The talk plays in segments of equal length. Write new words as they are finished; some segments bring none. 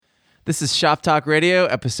This is Shop Talk Radio,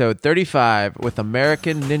 episode 35, with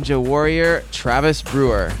American Ninja Warrior Travis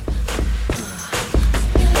Brewer.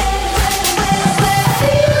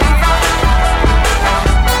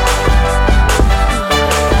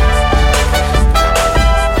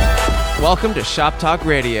 Welcome to Shop Talk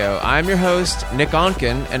Radio. I'm your host, Nick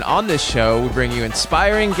Onken, and on this show, we bring you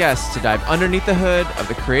inspiring guests to dive underneath the hood of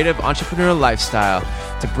the creative entrepreneurial lifestyle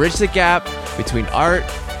to bridge the gap between art,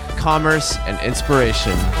 commerce, and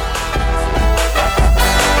inspiration.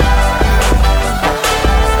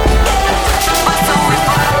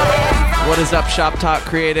 What is up, Shop Talk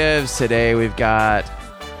Creatives? Today we've got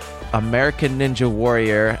American Ninja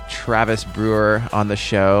Warrior Travis Brewer on the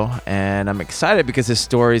show, and I'm excited because his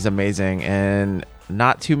story is amazing, and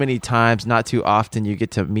not too many times, not too often, you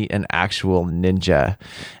get to meet an actual ninja.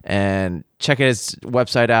 And check his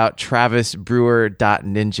website out,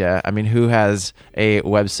 travisbrewer.ninja. I mean, who has a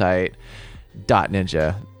website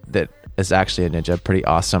 .ninja that is actually a ninja? Pretty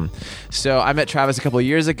awesome. So I met Travis a couple of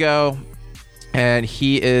years ago, and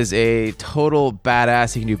he is a total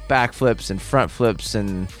badass. He can do backflips and front flips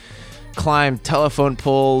and climb telephone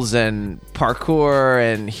poles and parkour,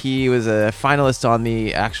 and he was a finalist on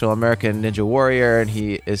the actual American Ninja Warrior, and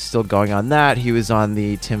he is still going on that. He was on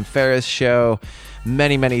the Tim Ferriss show,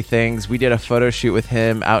 many things. We did a photo shoot with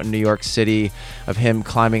him out in New York City of him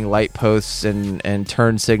climbing light posts and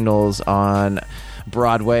turn signals on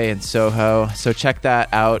Broadway and Soho. So check that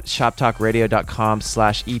out,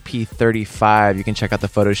 shoptalkradio.com/EP35. You can check out the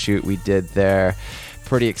photo shoot we did there.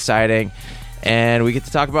 Pretty exciting. And we get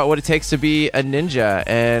to talk about what it takes to be a ninja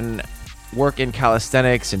and work in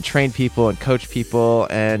calisthenics and train people and coach people.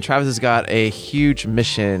 And Travis has got a huge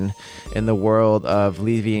mission in the world of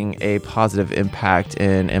leaving a positive impact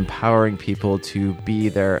in empowering people to be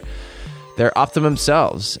their optimum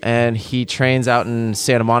selves. And he trains out in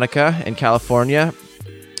Santa Monica in California.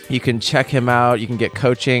 You can check him out. You can get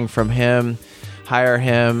coaching from him. Hire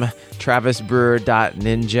him,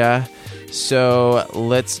 travisbrewer.ninja. So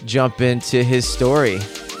let's jump into his story.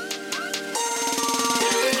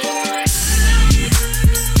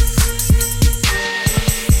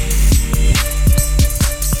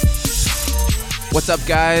 What's up,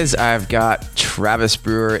 guys? I've got Travis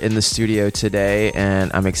Brewer in the studio today,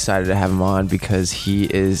 and I'm excited to have him on because he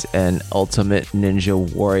is an ultimate ninja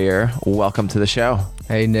warrior. Welcome to the show.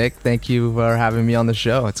 Hey, Nick. Thank you for having me on the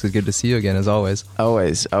show. It's good to see you again, as always.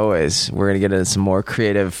 Always. We're going to get into some more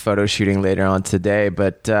creative photo shooting later on today,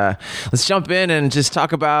 but let's jump in and just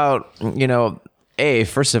talk about,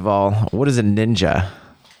 first of all, what is a ninja?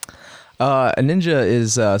 A ninja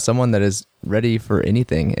is someone that is ready for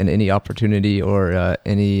anything and any opportunity or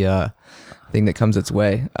any thing that comes its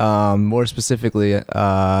way. More specifically,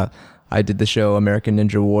 I did the show American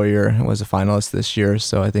Ninja Warrior and was a finalist this year,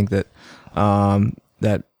 so I think that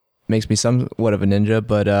that makes me somewhat of a ninja,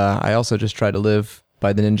 but I also just try to live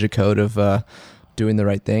by the ninja code of doing the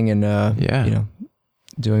right thing and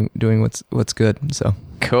doing what's good. So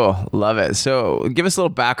cool, love it. So give us a little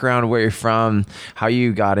background, where you're from, how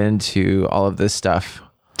you got into all of this stuff.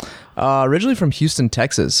 Originally from Houston,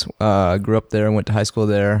 Texas. Grew up there, went to high school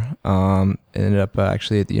there. Ended up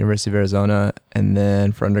actually at the University of Arizona, and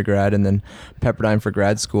then for undergrad, and then Pepperdine for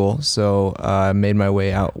grad school. So I made my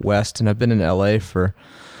way out west, and I've been in LA for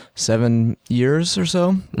 7 years or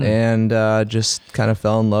so, and just kind of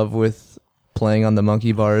fell in love with playing on the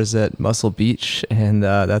monkey bars at Muscle Beach, and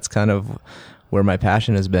that's kind of where my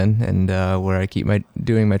passion has been, and where I keep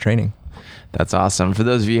doing my training. That's awesome. For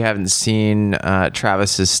those of you who haven't seen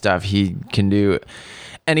Travis's stuff, he can do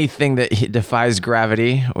anything that defies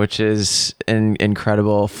gravity, which is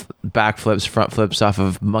incredible. Backflips, front flips off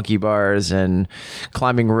of monkey bars, and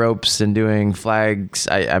climbing ropes and doing flags.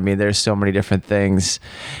 I mean, there's so many different things.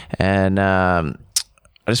 And I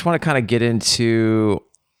just want to kind of get into,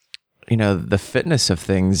 the fitness of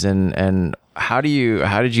things, and how did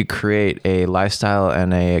you create a lifestyle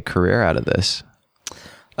and a career out of this?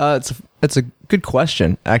 It's a good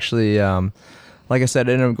question, actually. Like I said,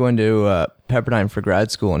 I ended up going to Pepperdine for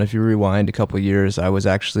grad school, and if you rewind a couple of years, I was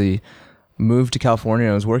actually moved to California.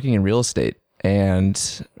 I was working in real estate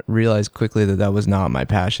and realized quickly that was not my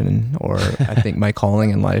passion, or I think my calling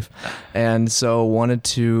in life. And so wanted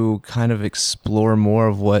to kind of explore more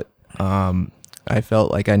of what I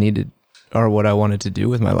felt like I needed, or what I wanted to do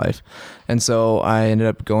with my life. And so I ended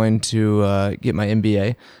up going to get my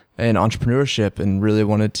MBA in entrepreneurship, and really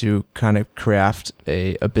wanted to kind of craft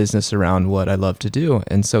a business around what I love to do.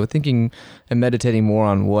 And so thinking and meditating more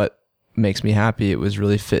on what makes me happy, it was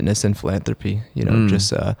really fitness and philanthropy,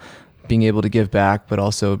 just being able to give back, but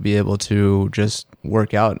also be able to just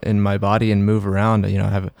work out in my body and move around. I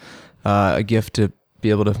have a gift to be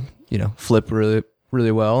able to, flip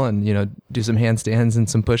really well and, do some handstands and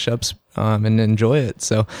some push-ups and enjoy it.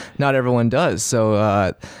 So not everyone does.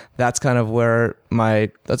 So that's kind of where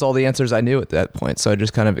that's all the answers I knew at that point. So I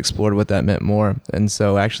just kind of explored what that meant more. And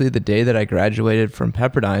so actually the day that I graduated from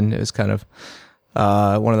Pepperdine, it was kind of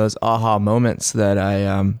one of those aha moments that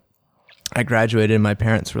I graduated and my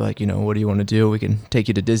parents were like, what do you want to do? We can take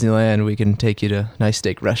you to Disneyland. We can take you to a nice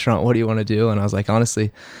steak restaurant. What do you want to do? And I was like,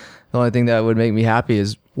 honestly, the only thing that would make me happy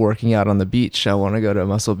is working out on the beach. I want to go to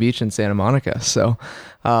Muscle Beach in Santa Monica. So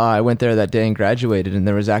I went there that day and graduated. And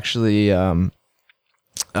there was actually a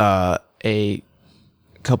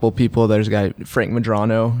couple people. There's a guy, Frank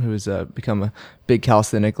Madrano, who's become a big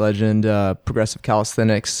calisthenic legend, progressive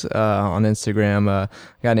calisthenics on Instagram. A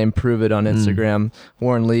guy named Prove It on Instagram.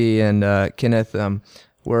 Warren Lee and Kenneth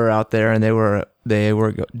were out there, and they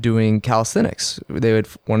were doing calisthenics. They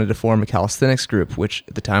wanted to form a calisthenics group, which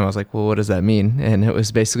at the time I was like, well, what does that mean? And it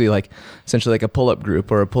was basically essentially like a pull-up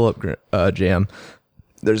group or a pull-up jam.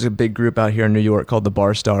 There's a big group out here in New York called the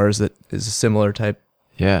Bar Stars that is a similar type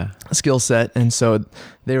skill set. And so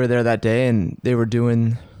they were there that day and they were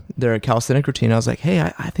doing their calisthenic routine. I was like, hey,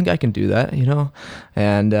 I think I can do that,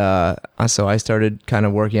 And so I started kind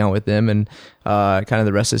of working out with them, and kind of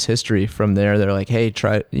the rest is history from there. They're like, hey,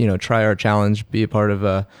 try our challenge, be a part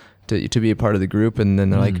of to be a part of the group. And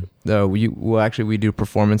then they're like, we do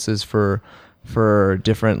performances for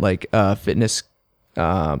different fitness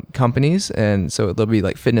companies. And so there'll be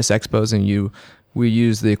like fitness expos, and we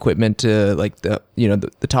use the equipment to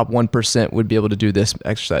the top 1% would be able to do this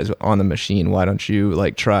exercise on the machine. Why don't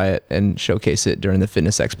you try it and showcase it during the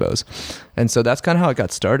fitness expos? And so that's kind of how it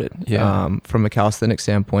got started from a calisthenics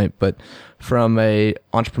standpoint. But from a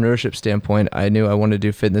entrepreneurship standpoint, I knew I wanted to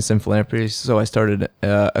do fitness and philanthropy. So I started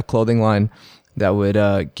a clothing line that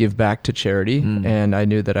would give back to charity. And I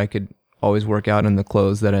knew that I could always work out in the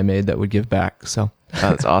clothes that I made that would give back. So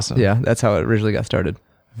that's awesome. Yeah, that's how it originally got started.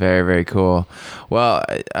 Very, very cool. Well,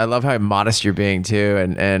 I love how modest you're being too,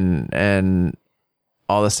 and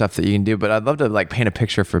all the stuff that you can do. But I'd love to paint a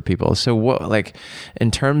picture for people. So what, in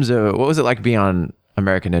terms of, what was it like being on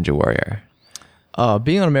American Ninja Warrior?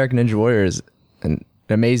 Being on American Ninja Warrior is an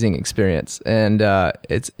amazing experience, and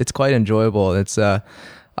it's quite enjoyable. It's I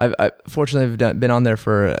fortunately have been on there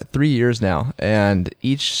for 3 years now, and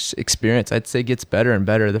each experience I'd say gets better and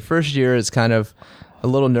better. The first year is kind of a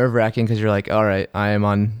little nerve-wracking because you're like, all right, I am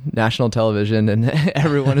on national television and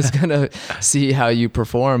everyone is going to see how you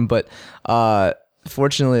perform. But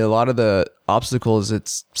fortunately, a lot of the obstacles,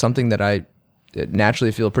 it's something that I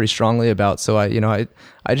naturally feel pretty strongly about. So I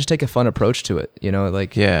just take a fun approach to it. At the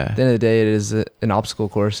end of the day, it is an obstacle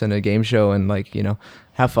course and a game show, and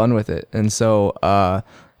have fun with it. And so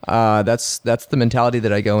that's the mentality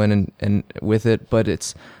that I go in and with it. But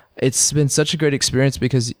it's been such a great experience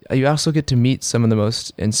because you also get to meet some of the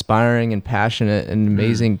most inspiring and passionate and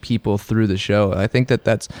amazing people through the show. I think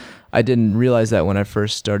I didn't realize that when I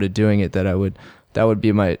first started doing it, that would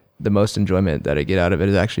be the most enjoyment that I get out of it,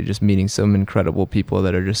 is actually just meeting some incredible people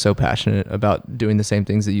that are just so passionate about doing the same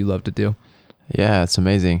things that you love to do. Yeah, it's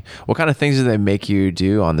amazing. What kind of things do they make you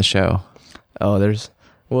do on the show?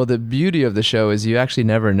 The beauty of the show is you actually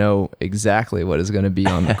never know exactly what is going to be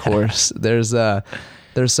on the course.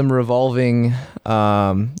 There's some revolving,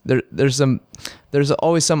 there's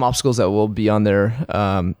always some obstacles that will be on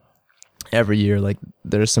there every year.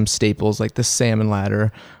 There's some staples like the salmon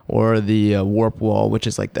ladder or the warp wall, which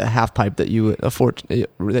is like the half pipe that you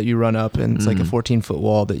run up, and it's like a 14-foot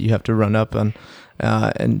wall that you have to run up on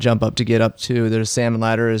and jump up to get up to. There's salmon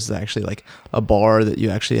ladder is actually like a bar that you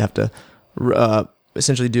actually have to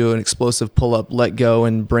essentially do an explosive pull-up, let go,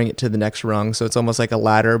 and bring it to the next rung. So it's almost like a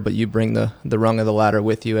ladder, but you bring the rung of the ladder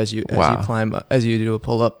with you as you climb, as you do a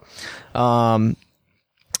pull-up. And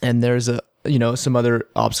there's some other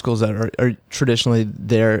obstacles that are traditionally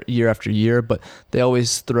there year after year, but they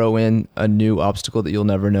always throw in a new obstacle that you'll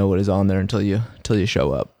never know what is on there until you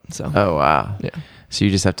show up. So. Oh, wow. Yeah. So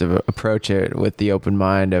you just have to approach it with the open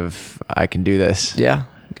mind of, I can do this. Yeah.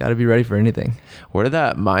 Got to be ready for anything. Where did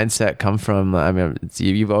that mindset come from? I mean,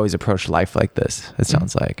 you've always approached life like this, it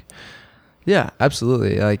sounds like. Yeah,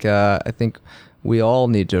 absolutely. I think we all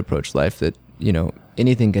need to approach life that,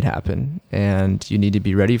 anything could happen and you need to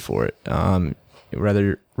be ready for it,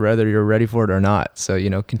 whether you're ready for it or not.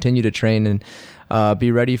 So, continue to train and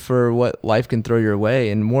be ready for what life can throw your way.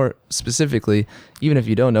 And more specifically, even if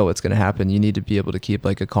you don't know what's going to happen, you need to be able to keep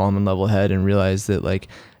a calm and level head and realize that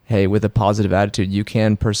hey, with a positive attitude, you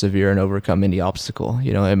can persevere and overcome any obstacle.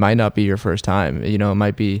 It might not be your first time. It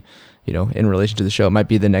might be, in relation to the show. It might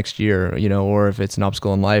be the next year, or if it's an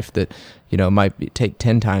obstacle in life that, take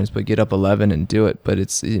 10 times, but get up 11 and do it. But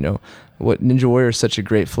it's, what Ninja Warrior is such a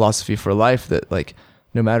great philosophy for life that, like,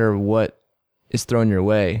 no matter what is thrown your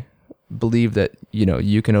way, believe that,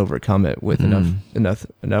 you can overcome it with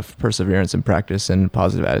enough perseverance and practice and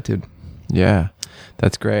positive attitude. Yeah,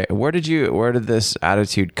 that's great. Where did this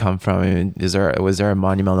attitude come from? I mean, was there a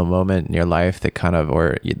monumental moment in your life that kind of,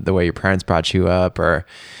 or the way your parents brought you up, or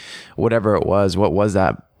whatever it was? What was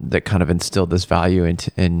that kind of instilled this value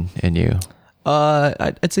in you?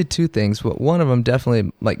 I'd say two things. One of them,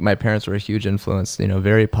 definitely, like, my parents were a huge influence.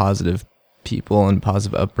 Very positive people and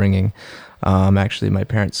positive upbringing. Actually, my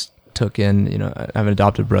parents took in. I have an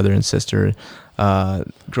adopted brother and sister.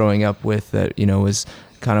 Growing up with that, was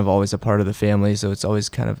kind of always a part of the family, so it's always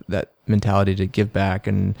kind of that mentality to give back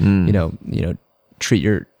and treat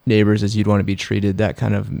your neighbors as you'd want to be treated, that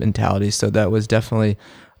kind of mentality. So that was definitely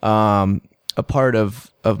a part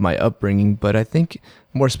of my upbringing. But I think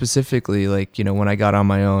more specifically, like, when I got on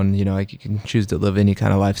my own, like, you can choose to live any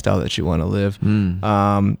kind of lifestyle that you want to live.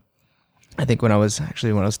 I think when I was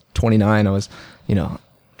 29, I was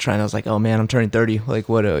I was like, oh man, I'm turning 30, like,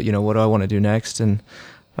 what do I want to do next? And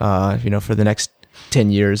for the next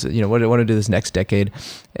 10 years, what do I want to do this next decade?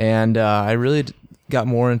 And I really got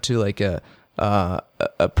more into, like, a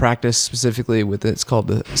practice specifically with it's called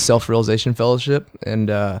the Self-Realization Fellowship, and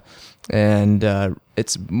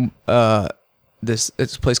it's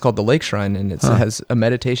a place called the Lake Shrine, and it has a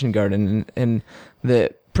meditation garden, and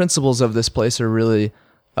the principles of this place are really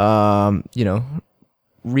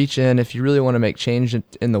reach in. If you really want to make change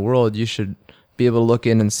in the world, you should be able to look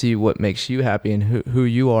in and see what makes you happy and who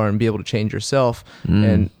you are, and be able to change yourself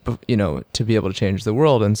and, to be able to change the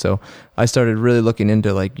world. And so I started really looking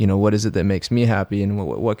into, like, what is it that makes me happy, and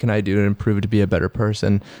what can I do to improve to be a better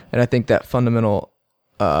person? And I think that fundamental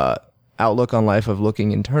outlook on life of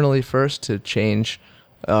looking internally first to change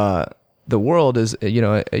the world is, a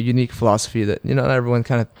unique philosophy that, not everyone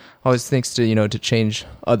kind of always thinks to change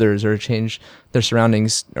others or change their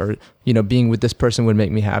surroundings, or, being with this person would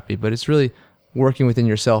make me happy. But it's really working within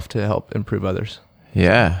yourself to help improve others.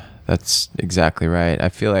 Yeah, that's exactly right. I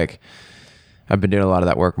feel like I've been doing a lot of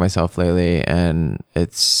that work myself lately, and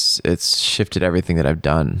it's shifted everything that I've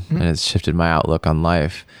done, and it's shifted my outlook on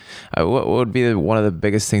life. What would be one of the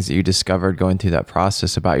biggest things that you discovered going through that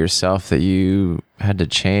process about yourself that you had to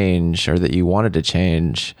change, or that you wanted to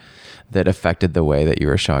change, that affected the way that you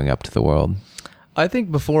were showing up to the world? I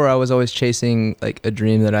think before I was always chasing, like, a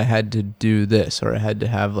dream that I had to do this, or I had to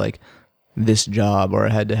have, like, this job, or I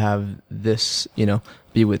had to have this,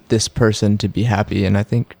 be with this person to be happy. And I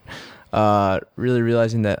think really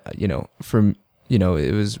realizing that,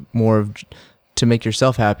 it was more of to make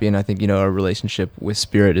yourself happy. And I think, our relationship with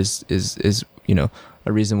spirit is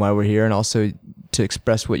a reason why we're here, and also to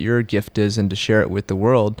express what your gift is and to share it with the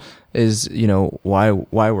world is, why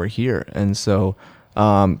we're here. And so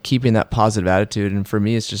keeping that positive attitude, and for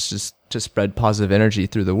me, it's just to spread positive energy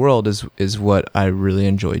through the world is what I really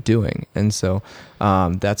enjoy doing. And so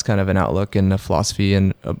that's kind of an outlook and a philosophy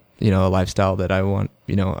and a lifestyle that I want,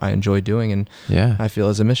 I enjoy doing, and I feel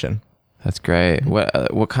as a mission. That's great.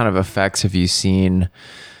 What kind of effects have you seen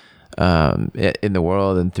in the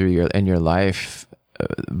world and through your life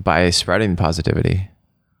by spreading positivity?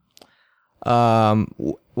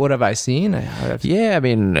 What have I seen? Yeah, I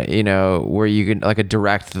mean, where you can,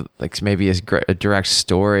 like, maybe a direct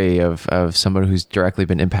story of someone who's directly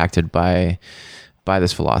been impacted by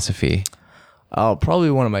this philosophy.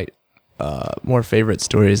 Probably one of my more favorite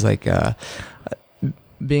stories, like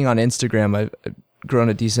being on Instagram. I've grown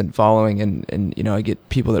a decent following, and I get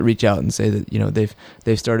people that reach out and say that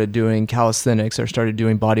they've started doing calisthenics, or started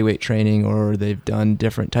doing body weight training, or they've done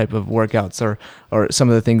different type of workouts, or some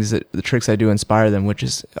of the things that the tricks I do inspire them, which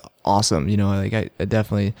is awesome. Like, I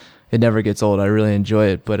definitely, it never gets old. I really enjoy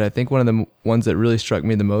it. But I think one of the ones that really struck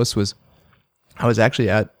me the most was I was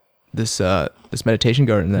actually at this meditation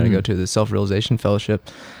garden that I go to, the Self-Realization Fellowship,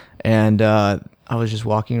 and I was just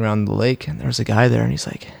walking around the lake, and there was a guy there, and he's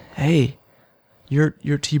like, "Hey,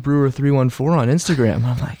 you're T Brewer 314 on Instagram."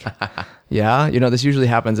 I'm like, yeah, this usually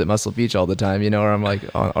happens at Muscle Beach all the time, or I'm like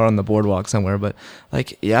on the boardwalk somewhere, but,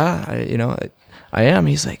 like, yeah, I am.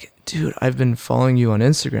 He's like, dude, I've been following you on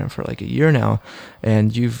Instagram for like a year now,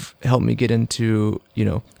 and you've helped me get into,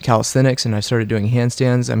 calisthenics, and I started doing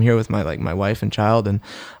handstands. I'm here with my wife and child, and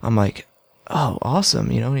I'm like, oh, awesome.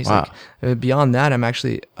 And he's Wow. like, beyond that, I'm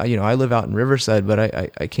actually, I live out in Riverside, but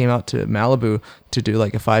I came out to Malibu to do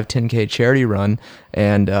like a 5-10K charity run.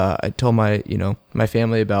 And, I told my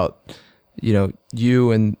family about,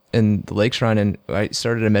 you and the Lake Shrine, and I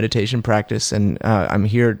started a meditation practice, and I'm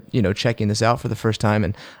here, checking this out for the first time,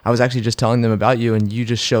 and I was actually just telling them about you, and you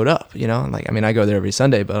just showed up, and like, I mean, I go there every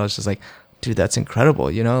Sunday, but I was just like, dude, that's incredible,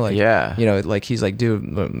 like, Yeah. Like he's like, dude,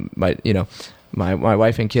 my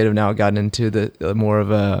wife and kid have now gotten into the more of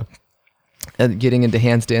a getting into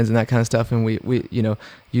handstands and that kind of stuff, and we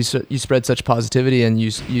you spread such positivity, and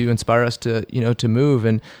you inspire us to to move,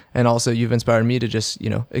 and also you've inspired me to just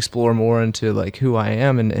explore more into like who I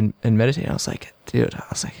am and meditate. I was like, dude,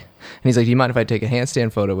 and he's like, do you mind if I take a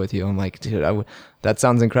handstand photo with you? I'm like, dude, that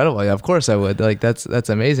sounds incredible. Yeah, of course I would. Like that's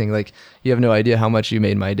amazing. Like you have no idea how much you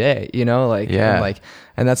made my day, like, yeah.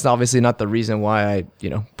 And that's obviously not the reason why I,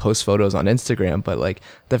 post photos on Instagram, but like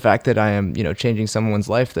the fact that I am, changing someone's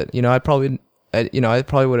life that, I probably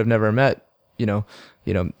would have never met,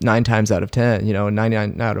 9 times out of 10,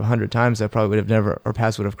 99 out of 100 times I probably would have never, our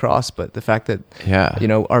paths would have crossed. But the fact that,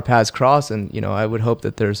 our paths cross, and, I would hope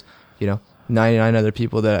that there's, 99 other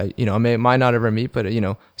people that I, might not ever meet, but,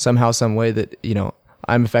 somehow, some way that,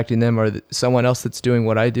 I'm affecting them, or someone else that's doing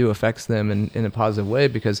what I do affects them in a positive way,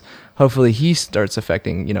 because hopefully he starts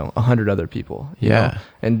affecting, 100 other people, yeah,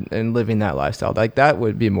 and living that lifestyle. Like that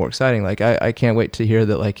would be more exciting. Like I can't wait to hear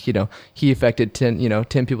that, like, he affected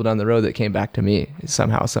 10 people down the road that came back to me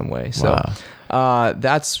somehow, some way. So, wow. I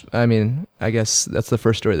guess that's the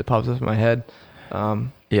first story that pops up in my head.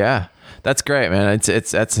 Yeah, that's great, man.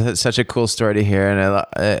 That's such a cool story to hear.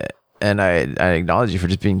 And I acknowledge you for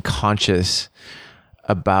just being conscious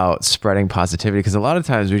about spreading positivity, because a lot of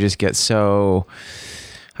times we just get so,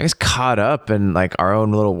 I guess, caught up in like our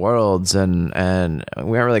own little worlds, and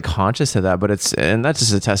we aren't really conscious of that. But that's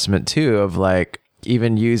just a testament too of like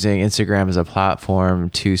even using Instagram as a platform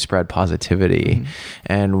to spread positivity, mm-hmm.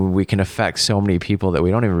 and we can affect so many people that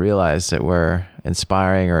we don't even realize that we're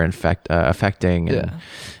inspiring or affecting and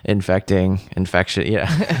infection,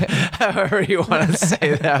 however you want to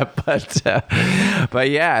say that. But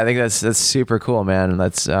yeah, I think that's super cool, man. And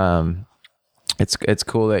that's it's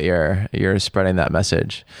cool that you're spreading that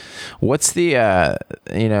message. What's the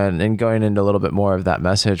and going into a little bit more of that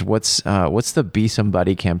message, what's the Be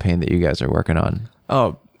Somebody campaign that you guys are working on?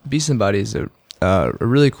 Oh, Be Somebody is a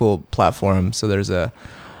really cool platform. So there's a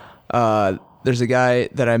guy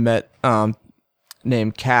that I met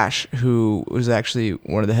named Cash, who was actually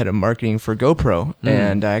one of the head of marketing for GoPro,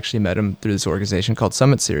 and I actually met him through this organization called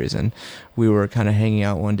Summit Series, and we were kind of hanging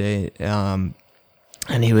out one day, and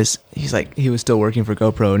he was still working for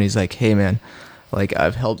GoPro, and he's like, hey man, like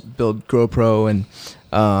I've helped build GoPro and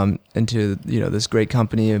into this great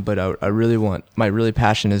company, but I really want, my really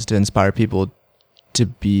passion is to inspire people to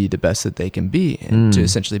be the best that they can be, and to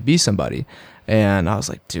essentially be somebody. And I was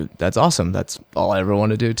like, dude, that's awesome. That's all I ever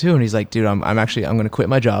want to do too. And he's like, dude, I'm going to quit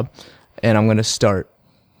my job, and I'm going to start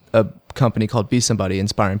a company called Be Somebody,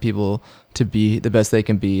 inspiring people to be the best they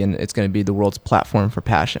can be. And it's going to be the world's platform for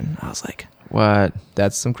passion. I was like, what?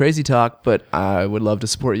 That's some crazy talk, but I would love to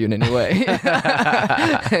support you in any way.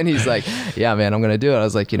 And he's like, yeah, man, I'm going to do it. I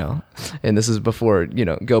was like, and this is before,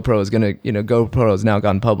 GoPro is going to, GoPro has now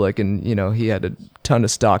gone public, and, he had a ton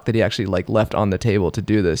of stock that he actually like left on the table to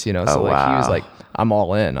do this, so like wow. He was like, I'm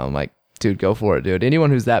all in. I'm like, dude, go for it, dude.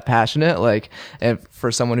 Anyone who's that passionate, like, and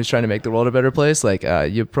for someone who's trying to make the world a better place, like,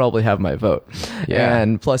 you probably have my vote. Yeah.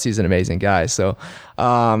 And plus he's an amazing guy. So,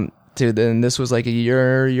 dude, then this was like a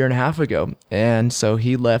year and a half ago, and so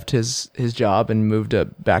he left his job and moved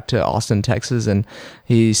back to Austin, Texas, and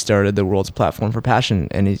he started the world's platform for passion,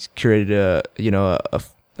 and he's curated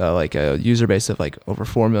a user base of like over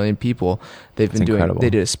 4 million people. They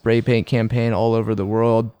did a spray paint campaign all over the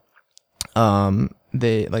world.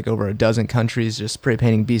 They like over a dozen countries, just spray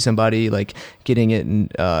painting Be Somebody, like getting it and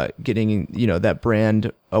getting that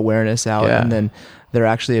brand awareness out. Yeah. And then they're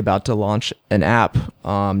actually about to launch an app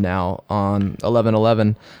now on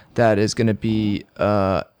 11/11 that is going to be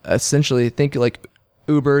essentially, think like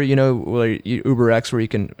Uber, Uber X, where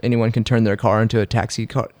anyone can turn their car into a taxi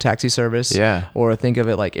service. Yeah. Or think of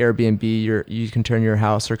it like Airbnb, you can turn your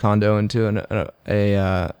house or condo into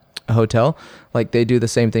a hotel. Like they do the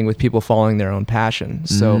same thing with people following their own passion.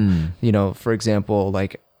 So, for example,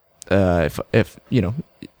 like if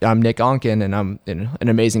I'm Nick Onken and I'm an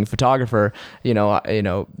amazing photographer,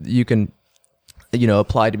 you can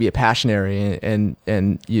apply to be a passionary, and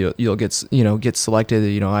you'll get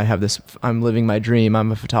selected. I have this, I'm living my dream,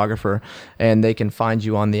 I'm a photographer, and they can find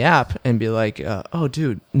you on the app and be like, oh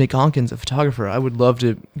dude, Nick Onken's a photographer, I would love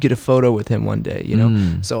to get a photo with him one day,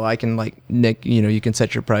 so I can, like, Nick, you can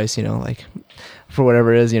set your price, like for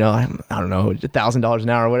whatever it is, I don't know, $1,000 an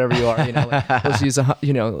hour, whatever you are, like, let's use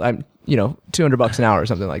 $200 an hour or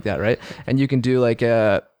something like that, right? And you can do like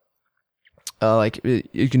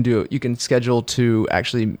you can schedule to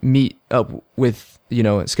actually meet up with,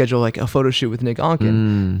 schedule like a photo shoot with Nick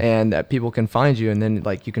Onken, and that people can find you, and then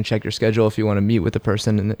like you can check your schedule if you want to meet with the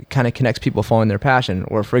person, and it kind of connects people following their passion.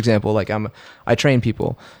 Or for example, like I train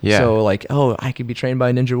people, so like, oh, I could be trained by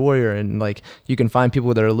a Ninja Warrior, and like you can find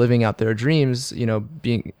people that are living out their dreams,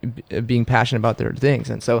 being passionate about their things.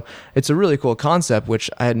 And so it's a really cool concept, which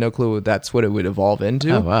I had no clue that's what it would evolve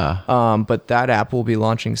into. Oh, wow. But that app will be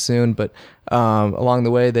launching soon. But along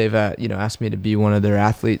the way, they've asked me to be one of their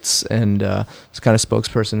athletes, and it's kind of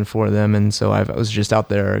spokesperson for them. And so I was just out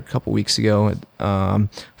there a couple weeks ago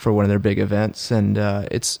for one of their big events, and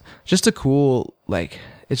it's just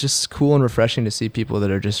it's just cool and refreshing to see people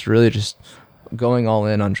that are just really just going all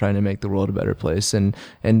in on trying to make the world a better place. And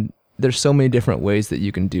there's so many different ways that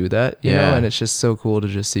you can do that, you know, and it's just so cool to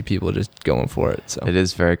just see people just going for it. So it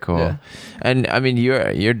is very cool. Yeah. And I mean,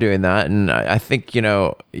 you're doing that. And I think,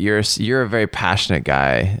 you're a very passionate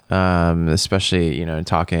guy, especially, in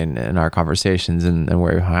talking in our conversations and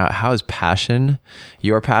how is passion,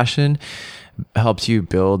 your passion helps you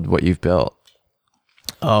build what you've built?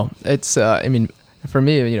 Oh, it's, for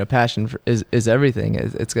me, passion is everything.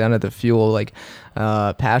 It's kind of the fuel. Like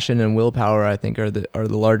passion and willpower, I think, are the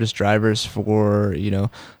largest drivers for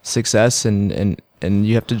success, and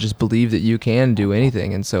you have to just believe that you can do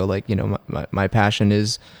anything. And so, like, my passion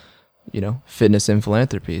is fitness and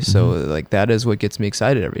philanthropy. So like that is what gets me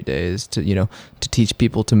excited every day, is to teach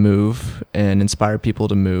people to move and inspire people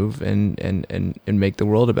to move and make the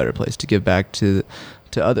world a better place, to give back to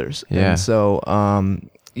others. And so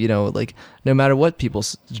like no matter what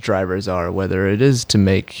people's drivers are, whether it is to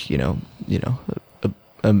make $1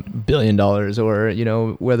 billion,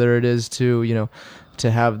 or whether it is to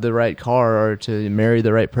have the right car or to marry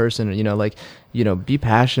the right person, be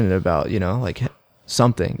passionate about like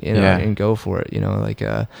something, and go for it,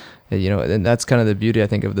 and that's kind of the beauty, I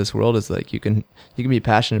think, of this world, is like you can be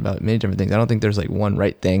passionate about many different things. I don't think there's like one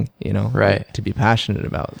right thing, right, to be passionate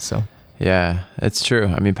about. So yeah, it's true.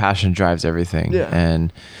 I mean, passion drives everything. Yeah.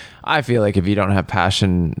 And I feel like if you don't have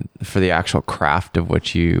passion for the actual craft of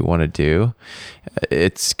what you want to do,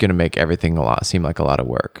 it's going to make everything seem like a lot of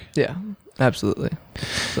work. Yeah, absolutely.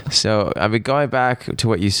 So I mean, going back to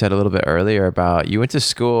what you said a little bit earlier about you went to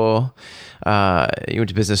school, you went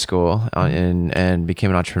to business school and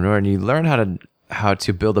became an entrepreneur, and you learned how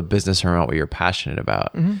to build a business around what you're passionate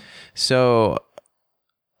about. Mm-hmm. So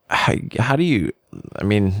how do you,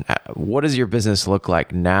 what does your business look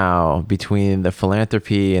like now, between the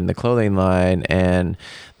philanthropy and the clothing line and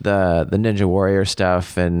the Ninja Warrior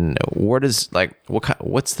stuff? And what's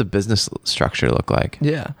the business structure look like?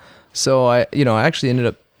 Yeah. So I actually ended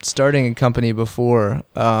up starting a company before,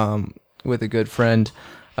 with a good friend,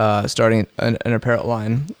 starting an apparel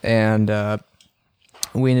line, and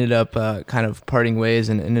we ended up kind of parting ways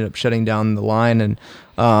and ended up shutting down the line. And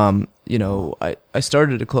I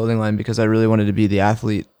started a clothing line because I really wanted to be the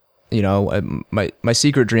athlete. My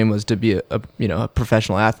secret dream was to be a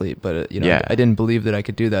professional athlete, but I didn't believe that I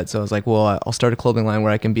could do that. So I was like, well, I'll start a clothing line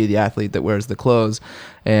where I can be the athlete that wears the clothes,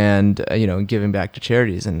 and giving back to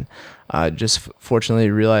charities. And just fortunately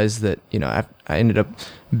realized that I ended up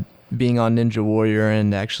being on Ninja Warrior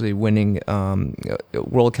and actually winning a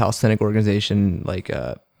World Calisthenic Organization, like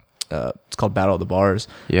it's called Battle of the Bars.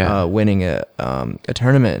 Yeah. Winning a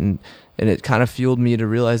tournament, and it kind of fueled me to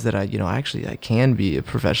realize that I can be a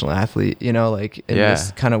professional athlete, in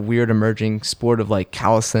this kind of weird emerging sport of like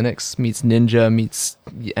calisthenics meets ninja meets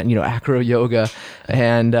acro yoga,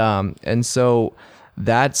 and so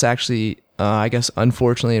that's actually I guess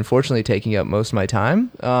unfortunately and fortunately taking up most of my time.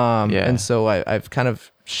 And so I've kind of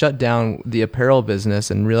shut down the apparel business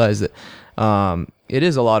and realized that it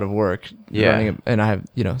is a lot of work running, and I have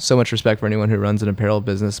so much respect for anyone who runs an apparel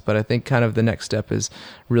business, but I think kind of the next step is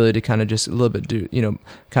really to kind of just a little bit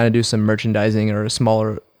do some merchandising or a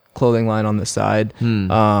smaller clothing line on the side,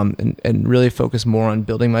 and really focus more on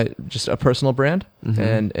building just a personal brand,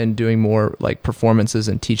 and doing more like performances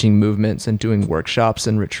and teaching movements and doing workshops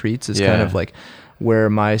and retreats is kind of like where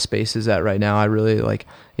my space is at right now. I really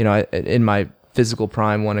in my physical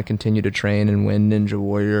prime want to continue to train and win Ninja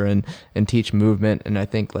Warrior and teach movement, and I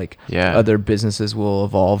think other businesses will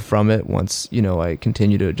evolve from it once I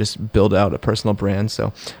continue to just build out a personal brand.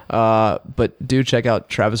 So but do check out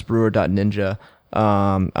travisbrewer.ninja.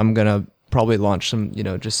 I'm gonna probably launch some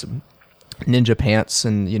just some ninja pants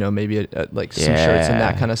and maybe some shirts and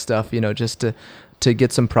that kind of stuff, just to to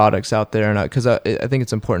get some products out there, and because I think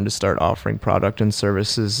it's important to start offering product and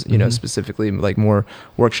services, specifically like more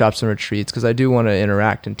workshops and retreats, because I do want to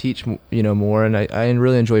interact and teach, more, and I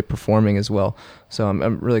really enjoy performing as well. So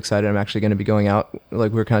I'm really excited. I'm actually going to be going out,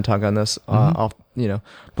 like we were kind of talking on this off,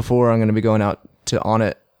 before. I'm going to be going out to On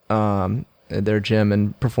It, their gym,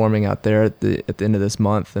 and performing out there at the end of this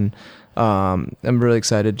month, and I'm really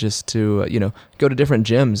excited just to go to different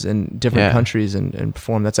gyms in different countries and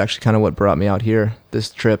perform. That's actually kind of what brought me out here.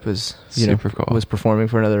 This trip is super cool. Was performing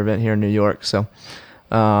for another event here in New York. So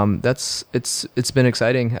it's been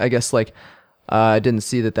exciting. I guess I didn't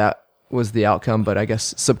see that was the outcome, but I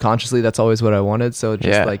guess subconsciously that's always what I wanted. So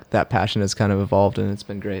just like that passion has kind of evolved, and it's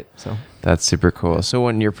been great. So that's super cool. So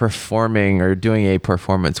when you're performing or doing a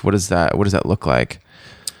performance, what does that look like?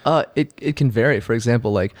 It can vary. For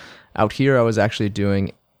example, like out here, I was actually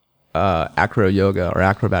doing acro yoga or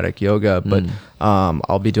acrobatic yoga, but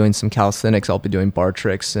I'll be doing some calisthenics. I'll be doing bar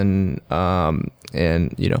tricks and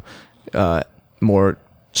more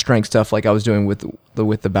strength stuff, like I was doing with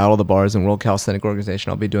the Battle of the Bars and World Calisthenic Organization.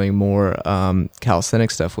 I'll be doing more calisthenic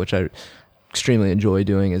stuff, which I extremely enjoy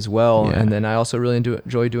doing as well. Yeah. And then I also really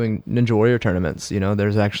enjoy doing Ninja Warrior tournaments.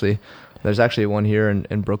 There's actually one here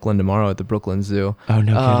in Brooklyn tomorrow at the Brooklyn Zoo. Oh,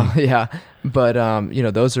 no kidding. Yeah. But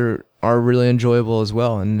those are really enjoyable as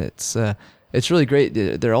well, and it's really great.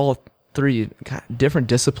 They're all three different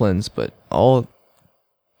disciplines, but all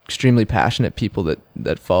extremely passionate people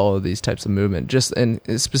that follow these types of movement, and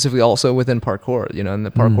specifically also within parkour, and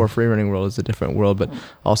the parkour freerunning world is a different world, but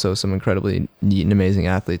also some incredibly neat and amazing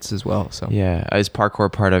athletes as well. So yeah. Is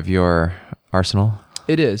parkour part of your arsenal?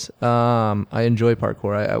 It is. I enjoy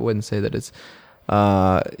parkour. I wouldn't say that it's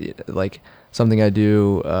like something I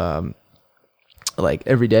do like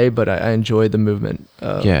every day, but I enjoy the movement.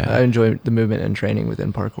 I enjoy the movement and training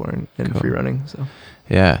within parkour and cool. free running. So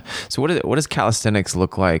yeah. So what does calisthenics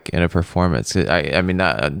look like in a performance? I mean,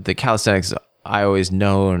 the calisthenics I always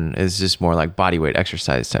known is just more like body weight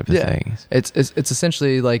exercise type of things. It's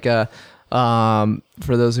essentially like for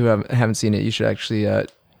those who haven't seen it, you should actually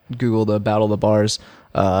Google the Battle of the Bars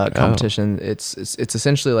competition. Oh. It's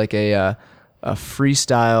essentially like a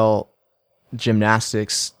freestyle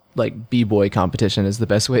gymnastics, like b-boy competition is the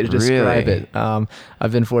best way to describe it.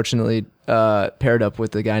 I've been fortunately paired up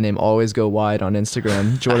with a guy named Always Go Wide on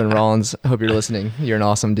Instagram, Jordan Rollins. I hope you're listening. You're an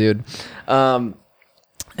awesome dude.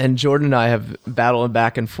 And Jordan and I have battled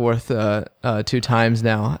back and forth 2 times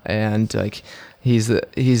now, and like he's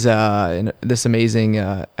this amazing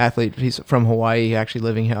athlete. He's from Hawaii, actually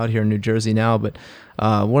living out here in New Jersey now, but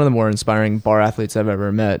one of the more inspiring bar athletes I've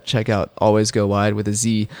ever met. Check out Always Go Wide with a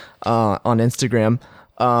Z on Instagram.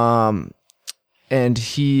 And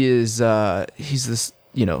he's this,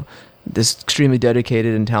 this extremely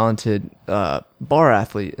dedicated and talented bar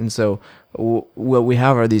athlete. And so what we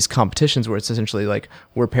have are these competitions where it's essentially like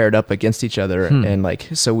we're paired up against each other. And like,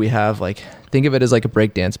 so we have like, think of it as like a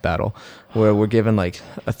breakdance battle where we're given like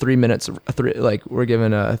we're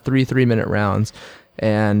given 3-minute rounds,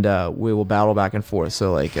 and we will battle back and forth.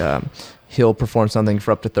 So like, he'll perform something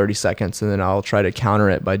for up to 30 seconds, and then I'll try to counter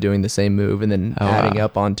it by doing the same move and then adding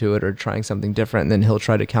up onto it or trying something different. And then he'll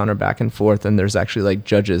try to counter back and forth. And there's actually like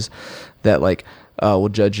judges that like will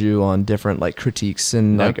judge you on different like critiques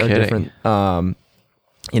and like different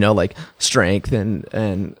like strength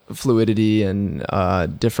and fluidity and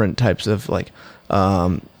different types of like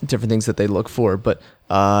different things that they look for. But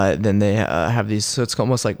then they have these, so it's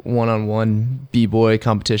almost like one-on-one b-boy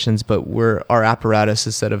competitions, but our apparatus,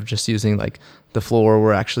 instead of just using like the floor,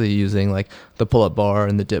 we're actually using like the pull-up bar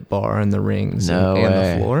and the dip bar and the rings and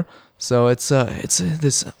the floor. So it's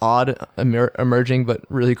this odd emerging but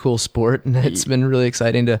really cool sport, and it's been really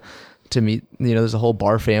exciting to meet. There's a whole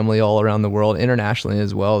bar family all around the world, internationally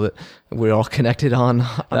as well, that we're all connected on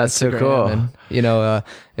That's Instagram. So cool. And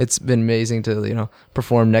it's been amazing to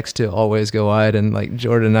perform next to Always Go Wide, and like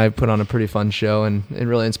Jordan and I put on a pretty fun show, and it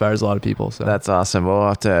really inspires a lot of people. So that's awesome. We'll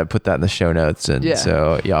have to put that in the show notes, and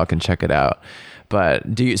so y'all can check it out. But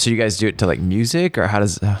so you guys do it to like music, or how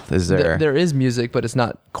is there? There is music, but it's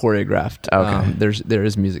not choreographed. Okay. There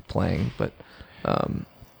is music playing, but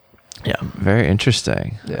yeah. Very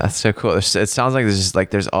interesting. Yeah. That's so cool. It sounds like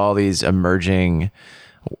there's all these emerging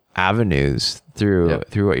avenues through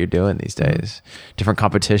what you're doing these days. Different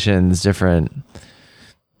competitions, different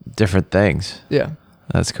things. Yeah.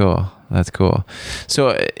 That's cool.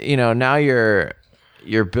 So, now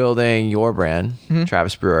you're building your brand,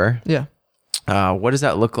 Travis Brewer. Yeah. What does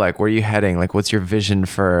that look like? Where are you heading? Like, what's your vision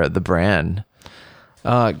for the brand?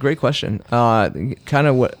 Great question. Kind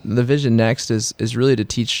of what the vision next is really to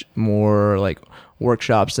teach more like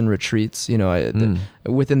workshops and retreats.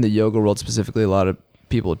 Within the yoga world specifically, a lot of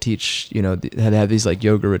people teach, have these like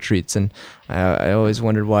yoga retreats, and I always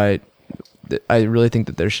wondered why. I really think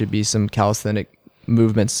that there should be some calisthenic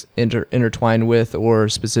movements intertwined with, or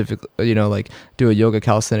specific, like do a yoga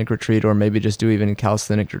calisthenic retreat, or maybe just do even a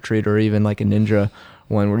calisthenic retreat, or even like a ninja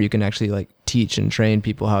one where you can actually like teach and train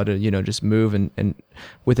people how to, just move and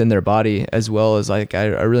within their body, as well as like, I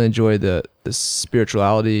really enjoy the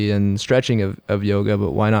spirituality and stretching of yoga,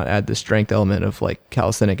 but why not add the strength element of like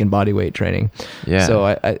calisthenic and body weight training? Yeah. So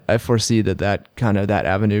I foresee that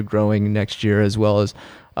avenue growing next year, as well as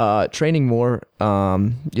training more,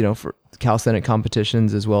 for calisthenic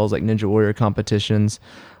competitions, as well as like Ninja Warrior competitions,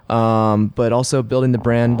 but also building the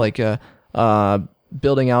brand, like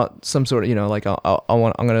building out some sort of, like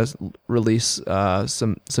I'm gonna release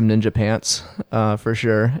some ninja pants for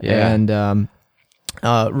sure, and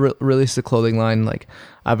release the clothing line. Like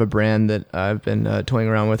I have a brand that I've been toying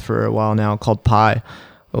around with for a while now called Pi,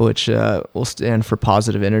 which will stand for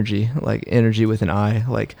positive energy, like energy with an I,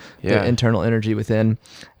 like the internal energy within.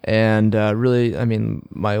 And really, I mean,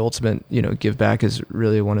 my ultimate, give back is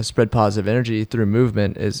really want to spread positive energy through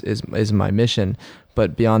movement is my mission.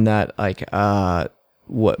 But beyond that, like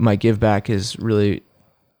what my give back is really,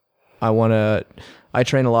 I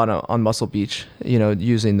train a lot on Muscle Beach,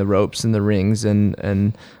 using the ropes and the rings and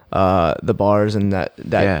the bars and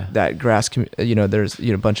that grass. There's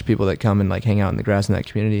a bunch of people that come and like hang out in the grass in that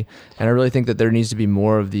community, and I really think that there needs to be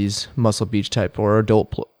more of these Muscle Beach type or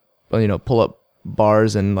adult, pull up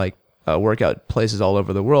bars and like workout places all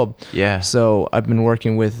over the world. Yeah. So I've been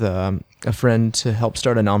working with a friend to help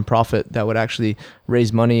start a nonprofit that would actually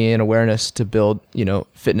raise money and awareness to build,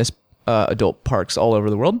 fitness adult parks all over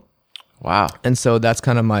the world. Wow. And so that's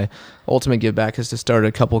kind of my ultimate give back, is to start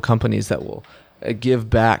a couple companies that will give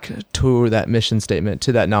back to that mission statement,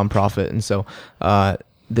 to that nonprofit. And so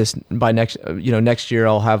next year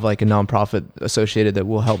I'll have like a nonprofit associated that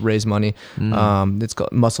will help raise money. It's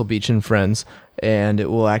called Muscle Beach and Friends, and it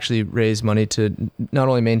will actually raise money to not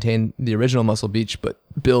only maintain the original Muscle Beach, but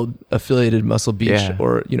build affiliated Muscle Beach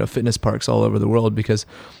or, fitness parks all over the world. Because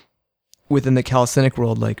within the calisthenic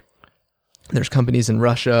world, like there's companies in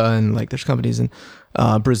Russia and like there's companies in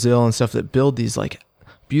Brazil and stuff that build these like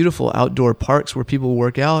beautiful outdoor parks where people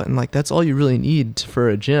work out, and like that's all you really need for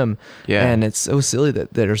a gym. Yeah. And it's so silly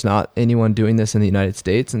that there's not anyone doing this in the United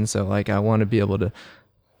States. And so like I want to be able to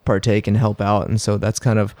partake and help out. And so that's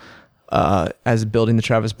kind of as building the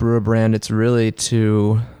Travis Brewer brand, it's really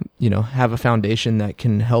to, have a foundation that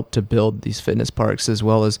can help to build these fitness parks, as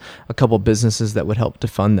well as a couple businesses that would help to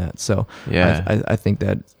fund that. So I think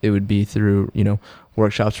that it would be through,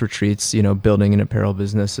 workshops, retreats, building an apparel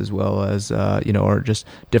business, as well as, or just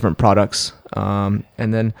different products. And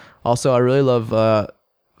then also I really love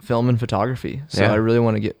film and photography. So I really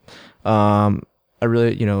want to get, I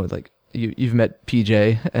really, like, you've met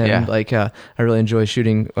PJ, and like I really enjoy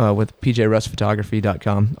shooting with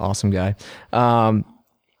pjrustphotography.com. Awesome guy.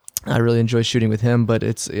 I really enjoy shooting with him, but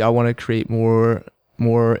I want to create more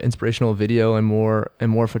inspirational video and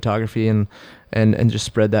more photography and just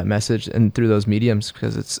spread that message and through those mediums,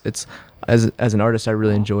 because it's as an artist I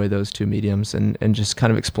really enjoy those two mediums and just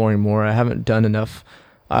kind of exploring more. I haven't done enough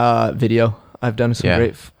video. I've done some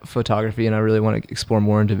great photography, and I really want to explore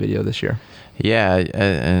more into video this year. Yeah,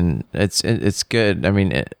 and it's good. I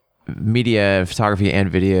mean, media, photography,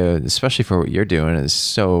 and video, especially for what you're doing, is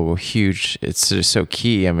so huge. It's just so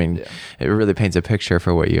key. I mean, it really paints a picture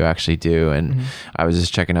for what you actually do. And I was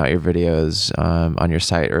just checking out your videos on your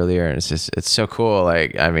site earlier, and it's so cool.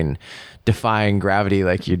 Like, I mean, defying gravity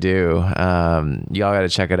like you do. Y'all got to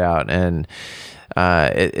check it out, and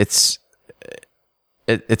it's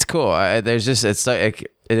cool. There's just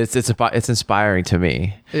it's inspiring to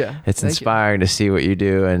me. Yeah, it's inspiring to see what you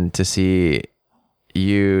do and to see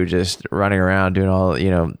you just running around doing all,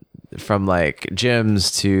 from like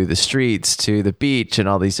gyms to the streets to the beach and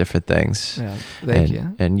all these different things. Yeah, thank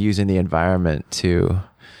you. And using the environment to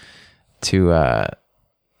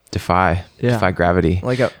defy gravity.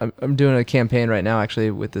 Like I'm doing a campaign right now, actually,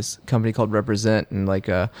 with this company called Represent, and like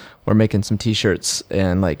we're making some T-shirts,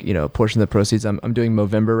 and like a portion of the proceeds I'm doing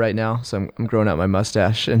Movember right now, so I'm growing out my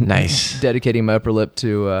mustache and dedicating my upper lip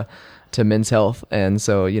to Men's Health, and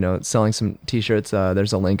so selling some T-shirts.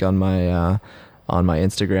 There's a link on my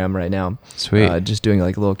Instagram right now. Sweet. Just doing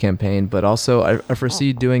like a little campaign, but also I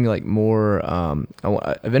foresee doing like more.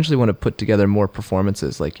 I eventually want to put together more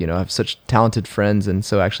performances. Like I have such talented friends, and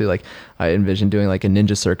so actually like I envision doing like a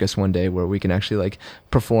ninja circus one day where we can actually like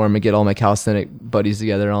perform and get all my calisthenic buddies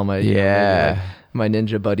together, all my my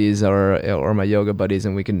ninja buddies or my yoga buddies,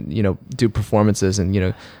 and we can do performances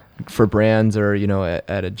and for brands or,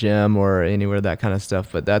 at a gym or anywhere, that kind of stuff.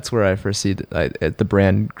 But that's where I foresee the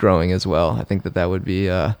brand growing as well. I think that would be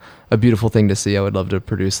a beautiful thing to see. I would love to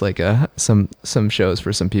produce like some shows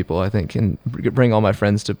for some people, I think, and bring all my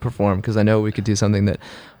friends to perform, because I know we could do something that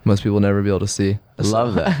most people will never be able to see. I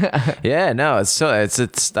love that. Yeah, no, it's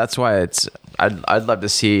that's why I'd love to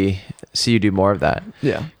see you do more of that.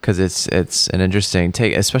 Yeah. Because it's an interesting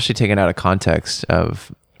take, especially taken out of context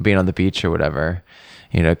of being on the beach or whatever.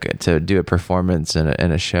 To do a performance in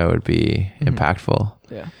a show would be impactful.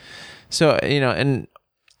 Yeah. So, and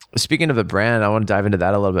speaking of the brand, I want to dive into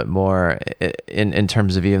that a little bit more in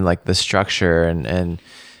terms of even like the structure, and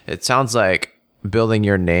it sounds like building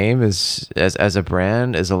your name as a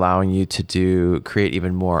brand is allowing you to create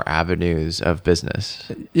even more avenues of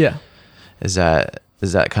business. Yeah. Is that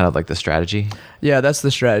kind of like the strategy? Yeah, that's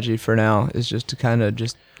the strategy for now, is just to kind of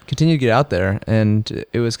just continue to get out there. And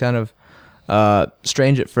it was kind of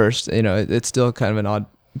strange at first. It's still kind of an odd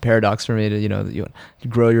paradox for me to, that you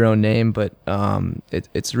grow your own name, but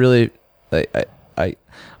it's really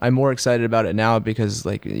I'm more excited about it now because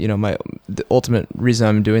the ultimate reason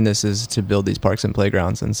I'm doing this is to build these parks and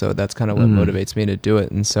playgrounds, and so that's kind of what motivates me to do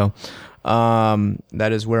it. And so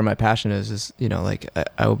that is where my passion is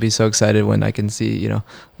I will be so excited when I can see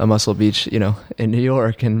a Muscle Beach in New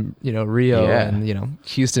York and Rio and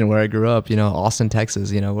Houston, where I grew up, Austin,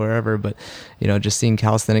 Texas, wherever, but just seeing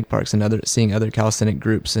calisthenic parks and seeing other calisthenic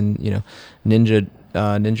groups, and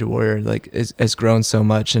Ninja Warrior has grown so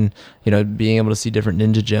much, and being able to see different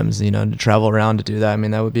ninja gyms, to travel around to do that, I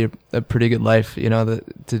mean, that would be a pretty good life,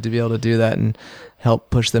 to be able to do that and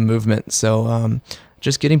help push the movement. So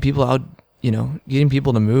just getting people out, getting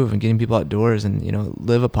people to move and getting people outdoors and,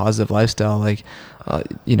 live a positive lifestyle.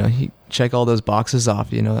 You check all those boxes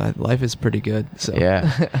off, life is pretty good. So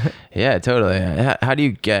yeah, totally.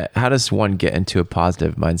 How does one get into a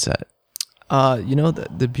positive mindset?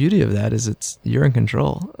 The beauty of that is you're in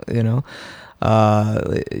control, the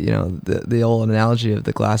old analogy of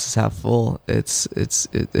the glass is half full. It's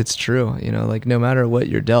true, no matter what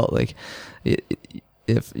you're dealt,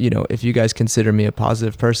 if you guys consider me a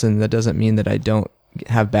positive person, that doesn't mean that I don't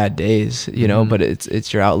have bad days, but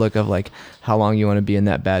it's your outlook of how long you want to be in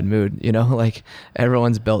that bad mood,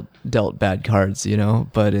 everyone's dealt bad cards,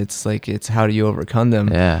 but it's how do you overcome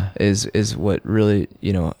them is what really,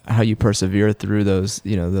 how you persevere through those,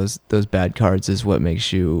 those bad cards is what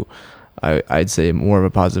makes you, I'd say, more of a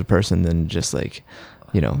positive person than just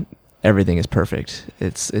everything is perfect.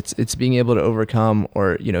 It's being able to overcome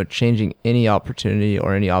or, changing any opportunity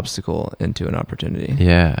or any obstacle into an opportunity.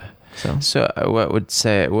 Yeah. So what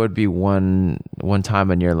would be one time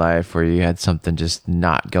in your life where you had something just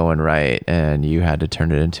not going right and you had to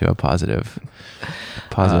turn it into a positive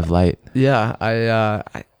light? Yeah.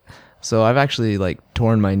 So I've actually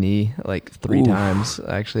torn my knee 3 times.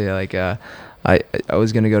 Actually, I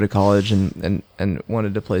was going to go to college and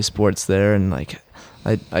wanted to play sports there, and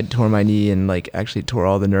I tore my knee and actually tore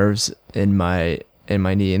all the nerves in my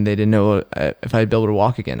knee, and they didn't know if I'd be able to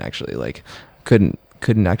walk again. Actually,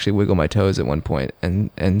 couldn't actually wiggle my toes at one point,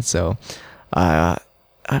 and so I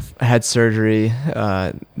had surgery.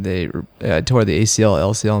 They tore the ACL,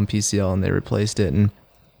 LCL, and PCL, and they replaced it,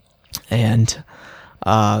 and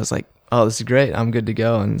I was like, oh, this is great, I'm good to